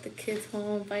fun with the kids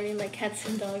home fighting like cats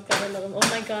and dogs? I love them. Oh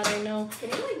my god, I know. Can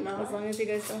you like not? As long as you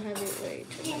guys don't have it way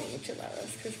too many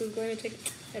enchiladas, because we're going to take.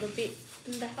 It'll be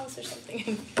in the house or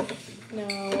something.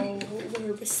 No,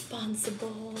 we're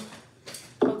responsible.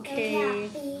 Okay.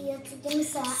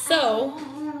 So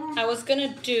I was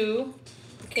gonna do.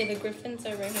 Okay, the Griffins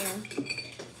are right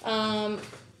here.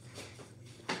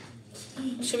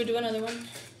 Should we do another one?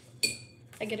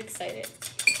 I get excited.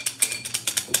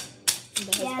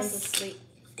 The husband's asleep.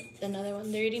 Another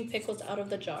one. They're eating pickles out of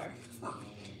the jar.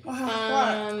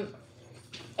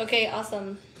 Okay,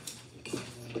 awesome.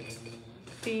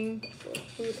 Being for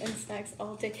food and snacks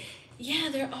all day. Yeah,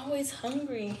 they're always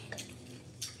hungry.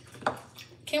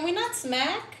 Can we not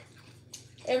smack?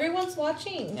 Everyone's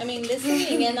watching. I mean,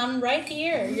 listening, and I'm right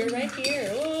here. You're right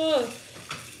here. Ooh.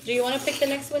 Do you want to pick the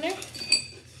next winner?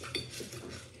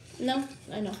 No?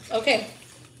 I know. Okay.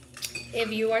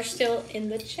 If you are still in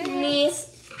the chat.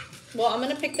 Well, I'm going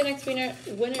to pick the next winner,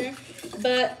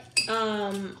 but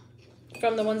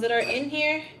from the ones that are in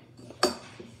here.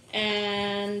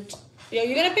 And yeah,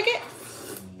 you're going to pick it?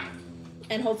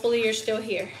 And hopefully you're still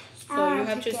here. So you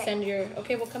have to send your...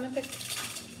 Okay, well, come and pick.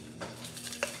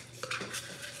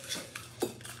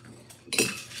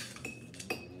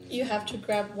 You have to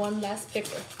grab one last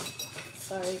picker.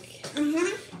 Sorry.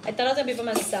 I thought I was going to be by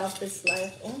myself this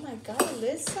life. Oh my god,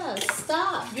 Alyssa,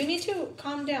 stop. You need to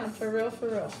calm down, for real, for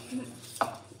real.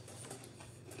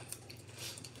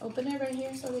 Open it right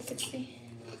here so we can see.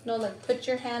 No, like put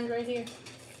your hand right here.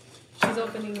 She's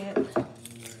opening it.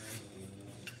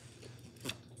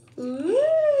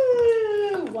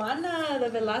 Ooh, Juana, the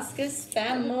Velasquez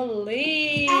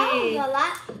family.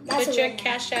 Put your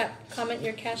Cash App. Comment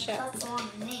your Cash App. That's a long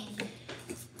name.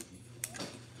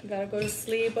 I gotta go to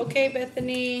sleep. Okay,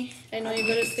 Bethany. I know you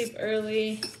go to sleep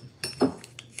early.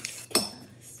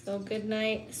 So good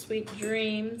night, sweet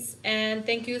dreams. And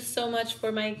thank you so much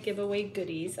for my giveaway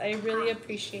goodies. I really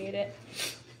appreciate it.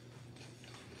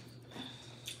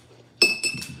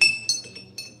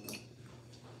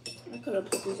 I could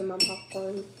have put these in my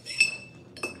popcorn.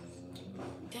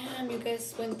 Damn, you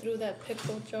guys went through that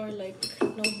pickle jar like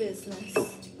no business.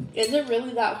 Is it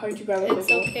really that hard to grab a It's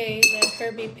pickle? okay. Let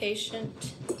her be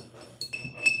patient.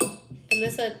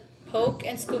 Alyssa, poke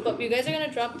and scoop up. You guys are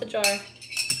gonna drop the jar.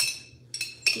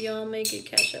 Y'all make it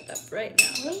Cash App right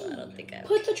now. I don't think I.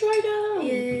 Put the tray down.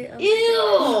 Yeah.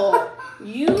 Ew.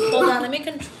 You. Hold on. Let me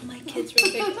control my kids real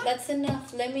quick. That's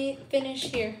enough. Let me finish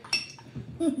here.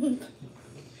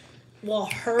 Well,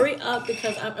 hurry up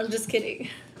because I'm just kidding.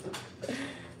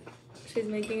 She's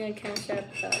making a Cash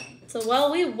App cut. So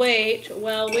while we wait,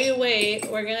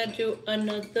 we're gonna do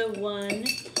another one.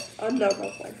 Another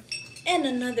one. And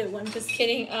another one. Just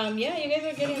kidding. Yeah, you guys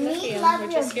are getting lucky. We love We're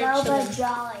your just here Boba chilling.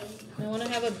 Jolly. I want to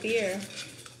have a beer. I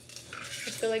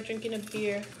feel like drinking a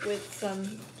beer with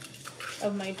some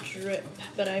of my drip,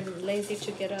 but I'm lazy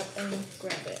to get up and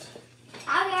grab it.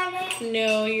 I got it.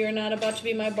 No, you're not about to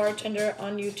be my bartender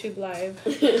on YouTube Live.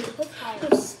 Who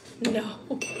cares? No.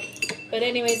 But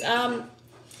anyways,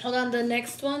 hold on. The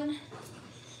next one.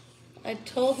 I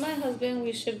told my husband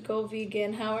we should go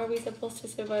vegan. How are we supposed to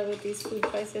survive with these food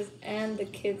prices and the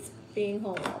kids being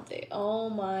home all day? Oh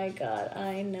my God,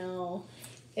 I know.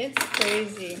 It's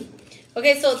crazy.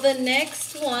 Okay, so the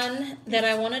next one that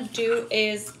I want to do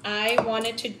is I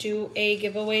wanted to do a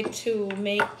giveaway to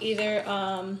make either,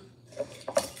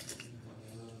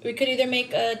 we could either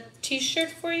make a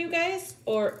t-shirt for you guys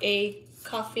or a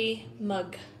coffee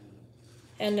mug.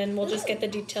 And then we'll just get the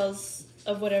details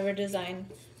of whatever design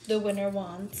the winner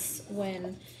wants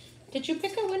when. Did you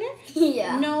pick a winner?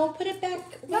 Yeah. No, put it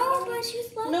back. No, but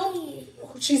she's lucky. No.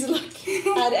 Oh, she's lucky.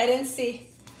 I didn't see.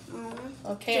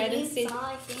 Okay, I didn't see.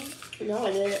 I think. No,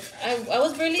 I didn't. I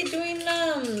was really doing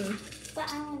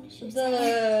But I want to show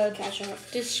the Cash out.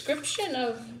 description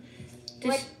of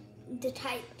what the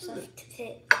types of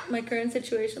fit. my current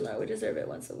situation. Laura, we deserve it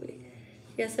once a week.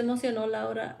 Ya se emocionó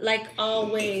Laura. Like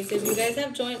always. If you guys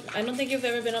have joined, I don't think you've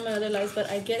ever been on my other lives, but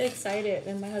I get excited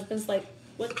and my husband's like,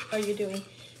 what are you doing?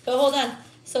 But hold on.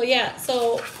 So yeah,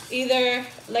 so either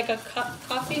like a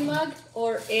coffee mug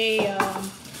or a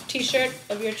t-shirt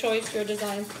of your choice, your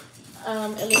design.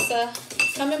 Elisa,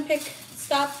 come and pick.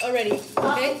 Stop already.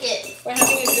 Okay? We're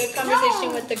having a good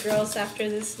conversation with the girls after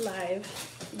this live.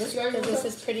 This girl Because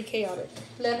this is pretty chaotic.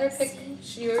 Let her pick.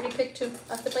 She already picked two.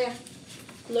 Hazte para allá.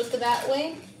 Look that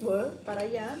way. What? Para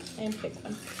allá. And pick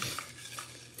one.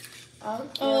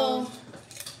 Okay. Oh.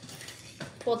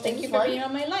 Well, thank you for What? being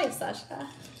on my live, Sasha.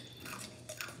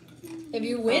 If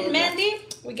you win, Mandy,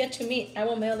 we get to meet. I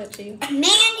will mail it to you. Mandy!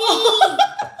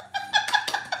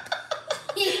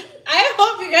 I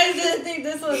hope you guys didn't think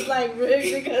this was like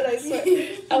rigged because I swear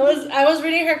I was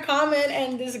reading her comment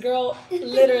and this girl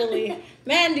literally,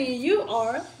 Mandy, you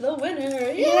are the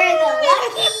winner. You're the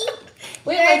lucky.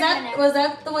 Wait, was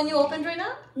that the one you opened right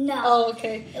now? No. Oh,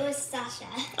 okay. It was Sasha.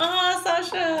 Oh,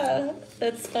 Sasha,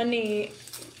 that's funny.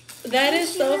 That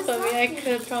is so funny. I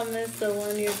could promise the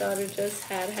one your daughter just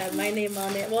had my name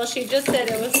on it. Well, she just said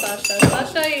it was Sasha.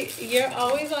 Sasha, you're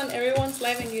always on everyone's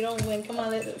live and you don't win. Come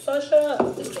on, Sasha.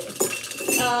 Just kidding.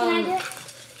 Can I do it?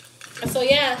 So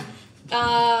yeah,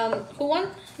 who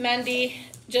won? Mandy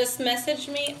just messaged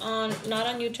me on, not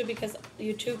on YouTube because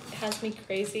YouTube has me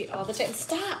crazy all the time.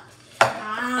 Stop.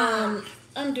 I'm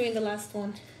doing the last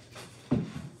one.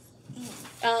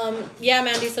 Yeah,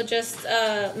 Mandy. So just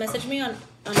message me on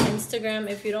Instagram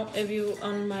if you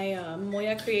on my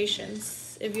Moya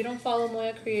Creations. If you don't follow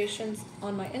Moya Creations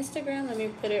on my Instagram, let me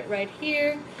put it right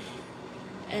here.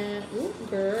 And ooh,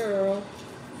 girl,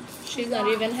 she's not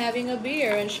even having a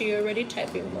beer and she already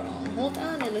typing wrong. Hold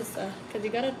on, Alyssa, because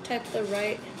you gotta type the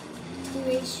right.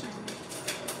 Creation.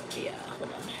 Yeah,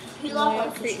 hold on. You love Moya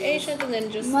our Creations and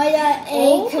then just. Maya A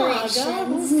Oh my God,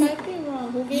 who's Creations. typing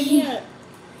wrong? Who gave me a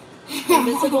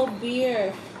invisible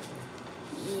beer?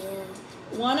 Yeah.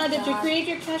 Juana, did you create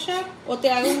your Cash App? O te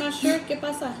hago una shirt? ¿Qué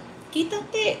pasa?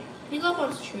 Quítate. You love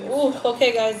our truth. Ooh,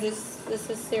 okay, guys, this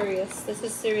is serious. This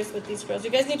is serious with these girls. You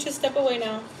guys need to step away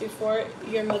now before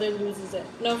your mother loses it.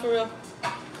 No, for real.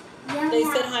 They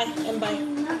said hi and bye.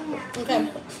 Okay.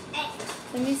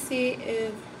 Let me see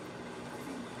if.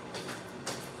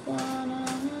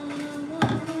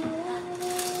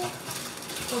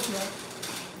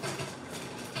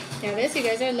 Yeah, this, you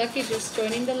guys are lucky just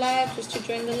joining the live, just to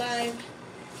join the live.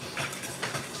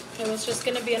 It was just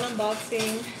gonna be an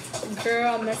unboxing.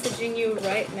 Girl, I'm messaging you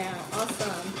right now.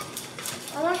 Awesome.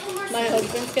 I like how My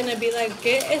husband's gonna be like,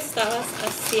 ¿Qué estabas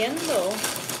haciendo?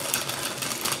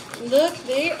 Look,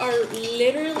 they are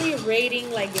literally raiding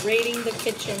the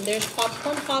kitchen. There's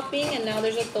popcorn popping, and now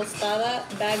there's a tostada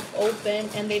bag open,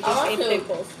 and they just ate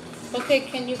pickles. Okay,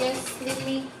 can you guys leave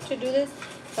me to do this?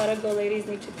 Gotta go, ladies.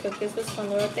 Need to cook. This was fun,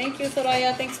 Laura. Thank you,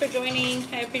 Soraya. Thanks for joining.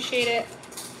 I appreciate it.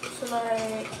 So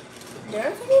like,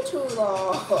 they're taking too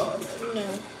long. No,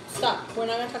 stop. We're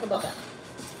not gonna talk about that.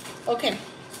 Okay.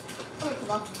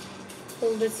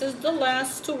 So this is the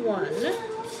last one.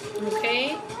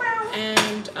 Okay,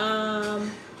 and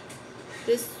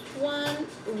this one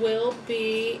will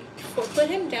be for, put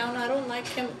him down. I don't like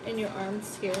him in your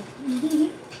arms here.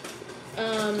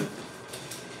 Can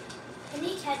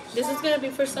you touch This is that? gonna be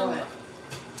for someone.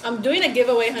 I'm doing a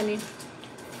giveaway, honey.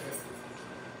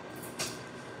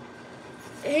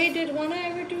 Hey, did Juana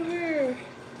ever do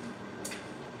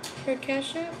her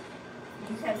Cash App?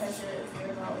 You can't touch it if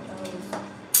you're not with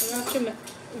those. Not too much.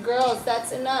 Girls,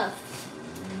 that's enough.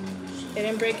 They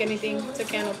didn't break anything. It's a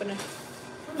can opener.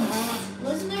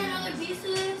 Wasn't there another piece to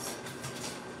this?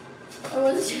 Or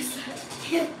was it just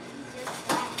that?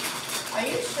 Are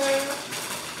you sure?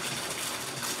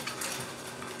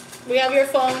 We have your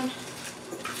phone.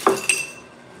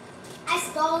 I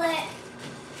stole it.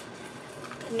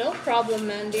 No problem,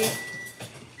 Mandy.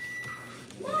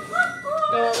 No,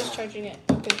 I was charging it.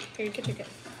 Okay, here you can take it.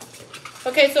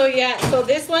 Okay, so yeah, so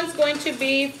this one's going to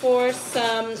be for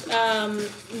some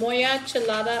Moya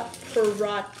Chelada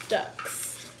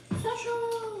products.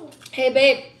 Hey,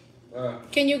 babe.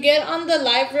 Can you get on the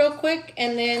live real quick?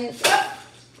 And then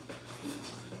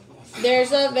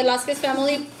there's a Velasquez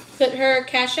family. Put her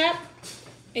Cash App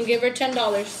and give her $10.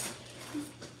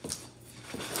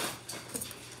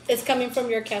 It's coming from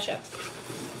your Cash App.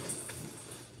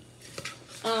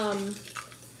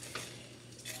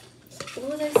 What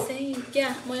was I saying?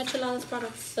 Yeah, Moya Cheladas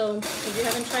products. So if you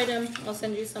haven't tried them, I'll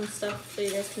send you some stuff so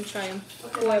you guys can try them.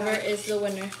 Whoever is the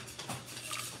winner.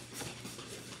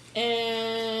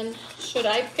 And should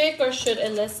I pick or should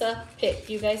Alyssa pick?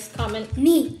 You guys comment.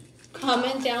 Me.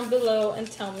 Comment down below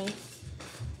and tell me.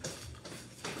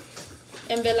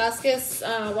 And Velasquez,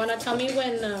 wanna tell me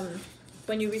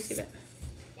when you receive it?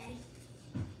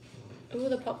 Ooh,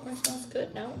 the popcorn smells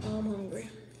good now. Oh, I'm hungry.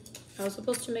 I was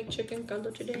supposed to make chicken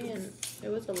caldo today and it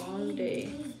was a long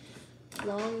day.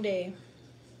 Long day.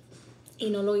 Y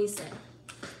no lo hice.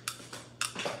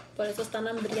 Por eso están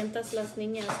hambrientas las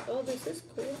niñas. Oh, this is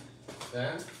cool.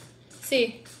 Yeah?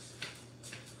 Sí.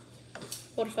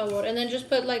 Por favor. And then just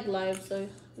put like live. So,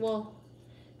 well.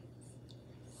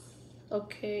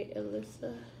 Okay,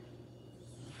 Alyssa.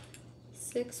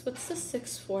 6. What's the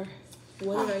 6 for?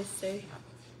 What did I say?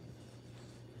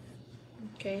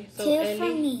 Okay, so 2 for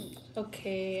Ellie. me.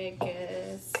 Okay, I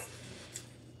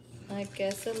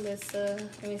guess Alyssa.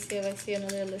 Let me see if I see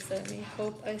another Alyssa. I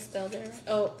hope I spelled it right.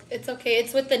 Oh, it's okay.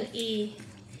 It's with an E.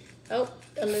 Oh,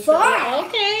 Alyssa. 4.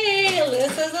 Okay,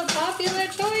 Alyssa's a popular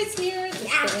choice here. Just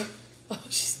Yeah. kidding. Oh,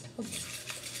 she spelled it.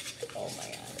 Oh my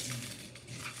god.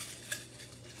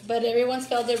 But everyone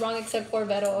spelled it wrong except for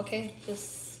Vero. Okay,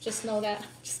 just know that.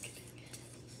 Just kidding.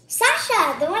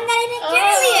 Sasha, the one that I picked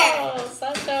earlier. Oh,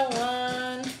 Sasha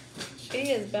won.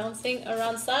 She is bouncing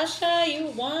around. Sasha, you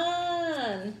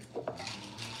won.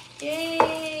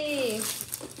 Yay.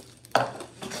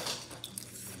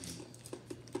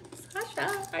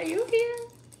 Sasha, are you here?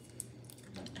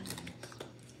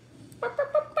 I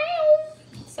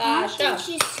don't Sasha. think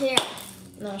she's here.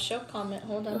 No, she'll comment.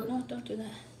 Hold on. No, don't do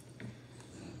that.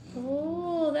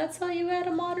 Oh, that's how you had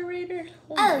a moderator?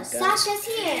 Oh, my Oh, God. Sasha's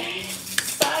here.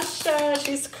 Sasha,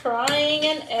 she's crying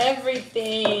and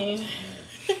everything.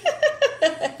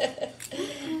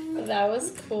 That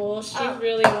was cool. She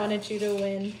really wanted you to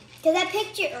win. Because I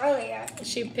picked you earlier.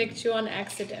 She picked you on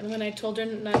accident when I told her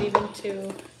not even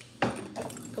to.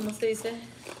 ¿Cómo se dice?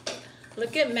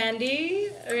 Look at Mandy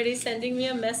already sending me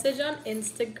a message on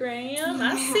Instagram.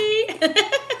 I see.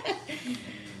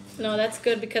 No, that's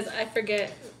good because I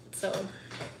forget. So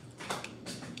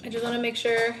I just want to make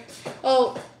sure.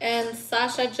 Oh, and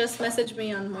Sasha just messaged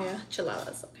me on Moya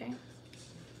Cheladas, okay?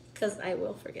 Because I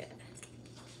will forget.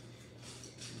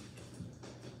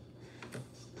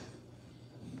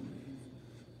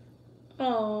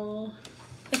 Oh.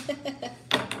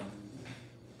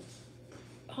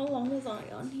 How long was I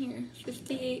on here?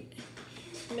 58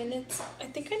 minutes. I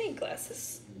think I need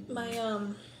glasses. My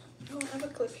oh, I have a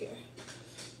clip here.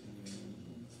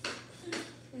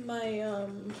 My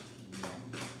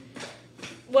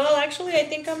well, actually, I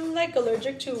think I'm like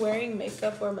allergic to wearing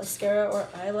makeup or mascara or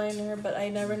eyeliner, but I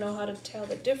never know how to tell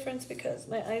the difference because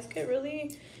my eyes get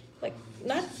really, like,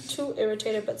 not too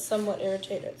irritated, but somewhat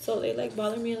irritated. So they like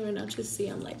bother me right now to see.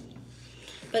 I'm like,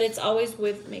 but it's always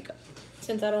with makeup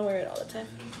since I don't wear it all the time.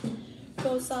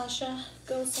 Go Sasha,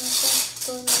 go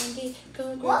Sasha, go Mandy,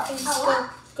 go Griffins,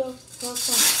 go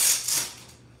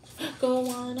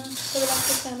Juana, go the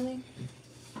Velasquez family.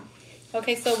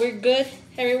 Okay, so we're good,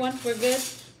 everyone. We're good.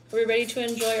 We're ready to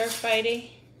enjoy our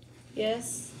Friday.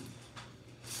 Yes.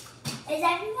 Is everyone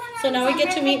on So now we get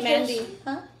to summer meet vacation? Mandy.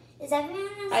 Huh? Is everyone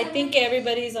on I summer think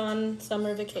everybody's on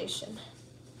summer vacation.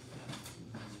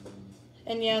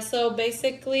 And yeah, so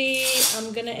basically,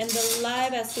 I'm gonna end the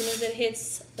live as soon as it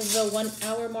hits the 1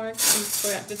 hour mark, since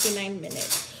we're at 59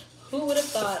 minutes. Who would have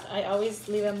thought? I always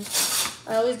leave them.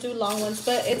 I always do long ones,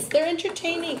 but they're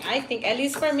entertaining. I think, at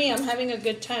least for me, I'm having a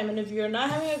good time. And if you're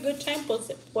not having a good time, pues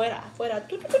fuera, fuera,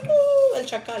 tu, tu, tu, tu, el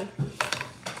chacal.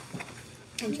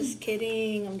 I'm just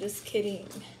kidding. I'm just kidding.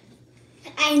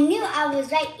 I knew I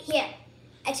was right here.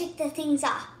 I took the things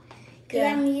off. 'Cause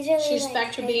Yeah, I'm usually she's like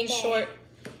back to right being there. short.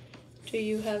 Do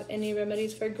you have any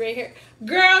remedies for gray hair?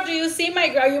 Girl, do you see my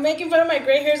girl? Are you making fun of my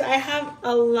gray hairs? I have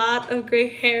a lot of gray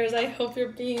hairs. I hope you're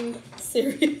being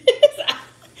serious.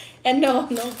 And no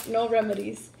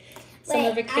remedies. Summer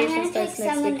Wait, vacation I'm gonna starts pick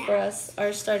next someone week for now. us.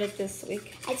 Ours started this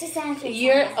week. I just want to pick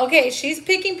You're someone. okay. She's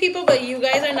picking people, but you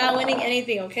guys are not winning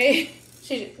anything. Okay,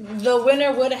 the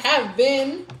winner would have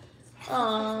been,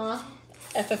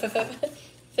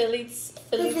 Philly's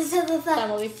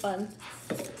family fun.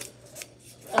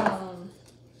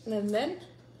 And then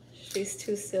she's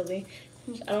too silly.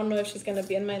 I don't know if she's gonna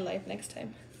be in my life next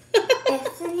time.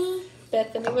 Bethany?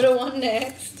 Bethany would have won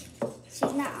next. She's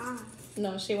not on.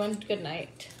 No, she went good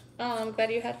night. Oh, I'm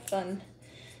glad you had fun,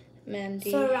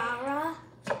 Mandy. Sorara?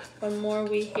 One more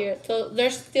we hear. So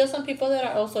there's still some people that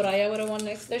are. Oh, Soraya would have won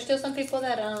next. There's still some people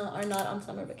that are not on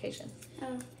summer vacation.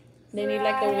 Oh. They need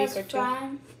like a week or two.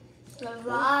 The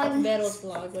vlog. Vero's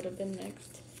vlog would have been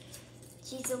next.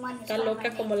 She's the one that's Está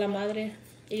loca como la madre.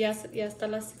 Y ya está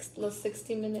los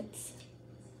 60 minutes.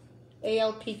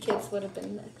 ALP kids would have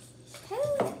been next. Who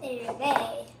are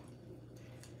they?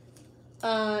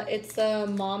 It's a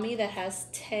mommy that has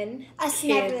 10 Us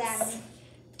kids. never that.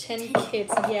 10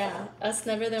 kids, yeah. Us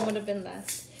never then would have been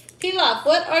last. Pilaf,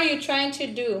 what are you trying to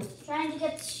do? Trying to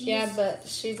get cheese. Yeah, but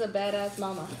she's a badass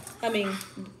mama. I mean,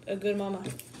 a good mama.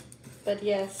 But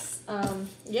yes,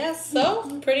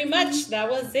 so pretty much that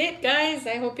was it, guys.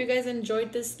 I hope you guys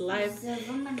enjoyed this live.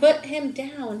 Put him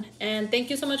down. And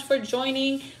thank you so much for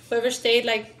joining. Whoever stayed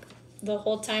like the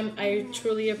whole time, I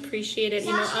truly appreciate it.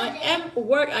 You know,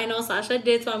 I know Sasha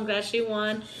did, so I'm glad she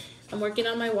won. I'm working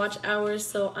on my watch hours,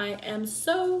 so I am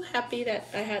so happy that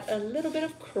I had a little bit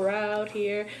of crowd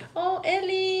here. Oh,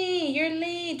 Ellie, you're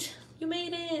late. You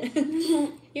made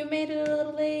it. You made it a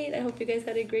little late. I hope you guys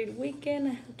had a great weekend.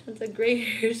 I have tons of great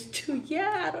hairs too.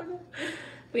 Yeah, I don't know.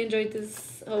 We enjoyed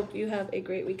this. Hope you have a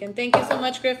great weekend. Thank you so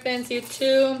much, Griffins. You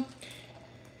too.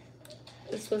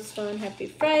 This was fun. Happy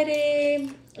Friday.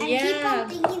 And yeah. keep on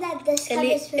thinking that this cup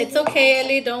Ellie, is filled it's with okay, ice.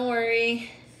 Ellie. Don't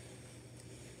worry.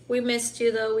 We missed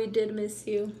you, though. We did miss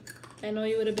you. I know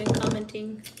you would have been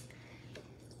commenting.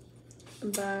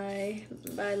 Bye.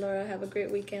 Bye, Laura. Have a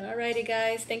great weekend. Alrighty,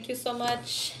 guys. Thank you so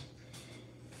much.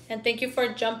 And thank you for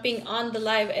jumping on the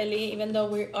live, Ellie, even though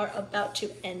we are about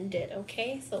to end it,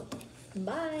 okay? So,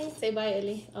 bye. Say bye,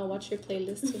 Ellie. I'll watch your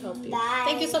playlist to help you. Bye.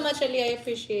 Thank you so much, Ellie. I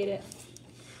appreciate it.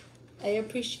 I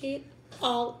appreciate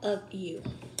all of you.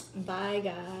 Bye,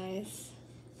 guys.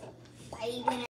 Bye.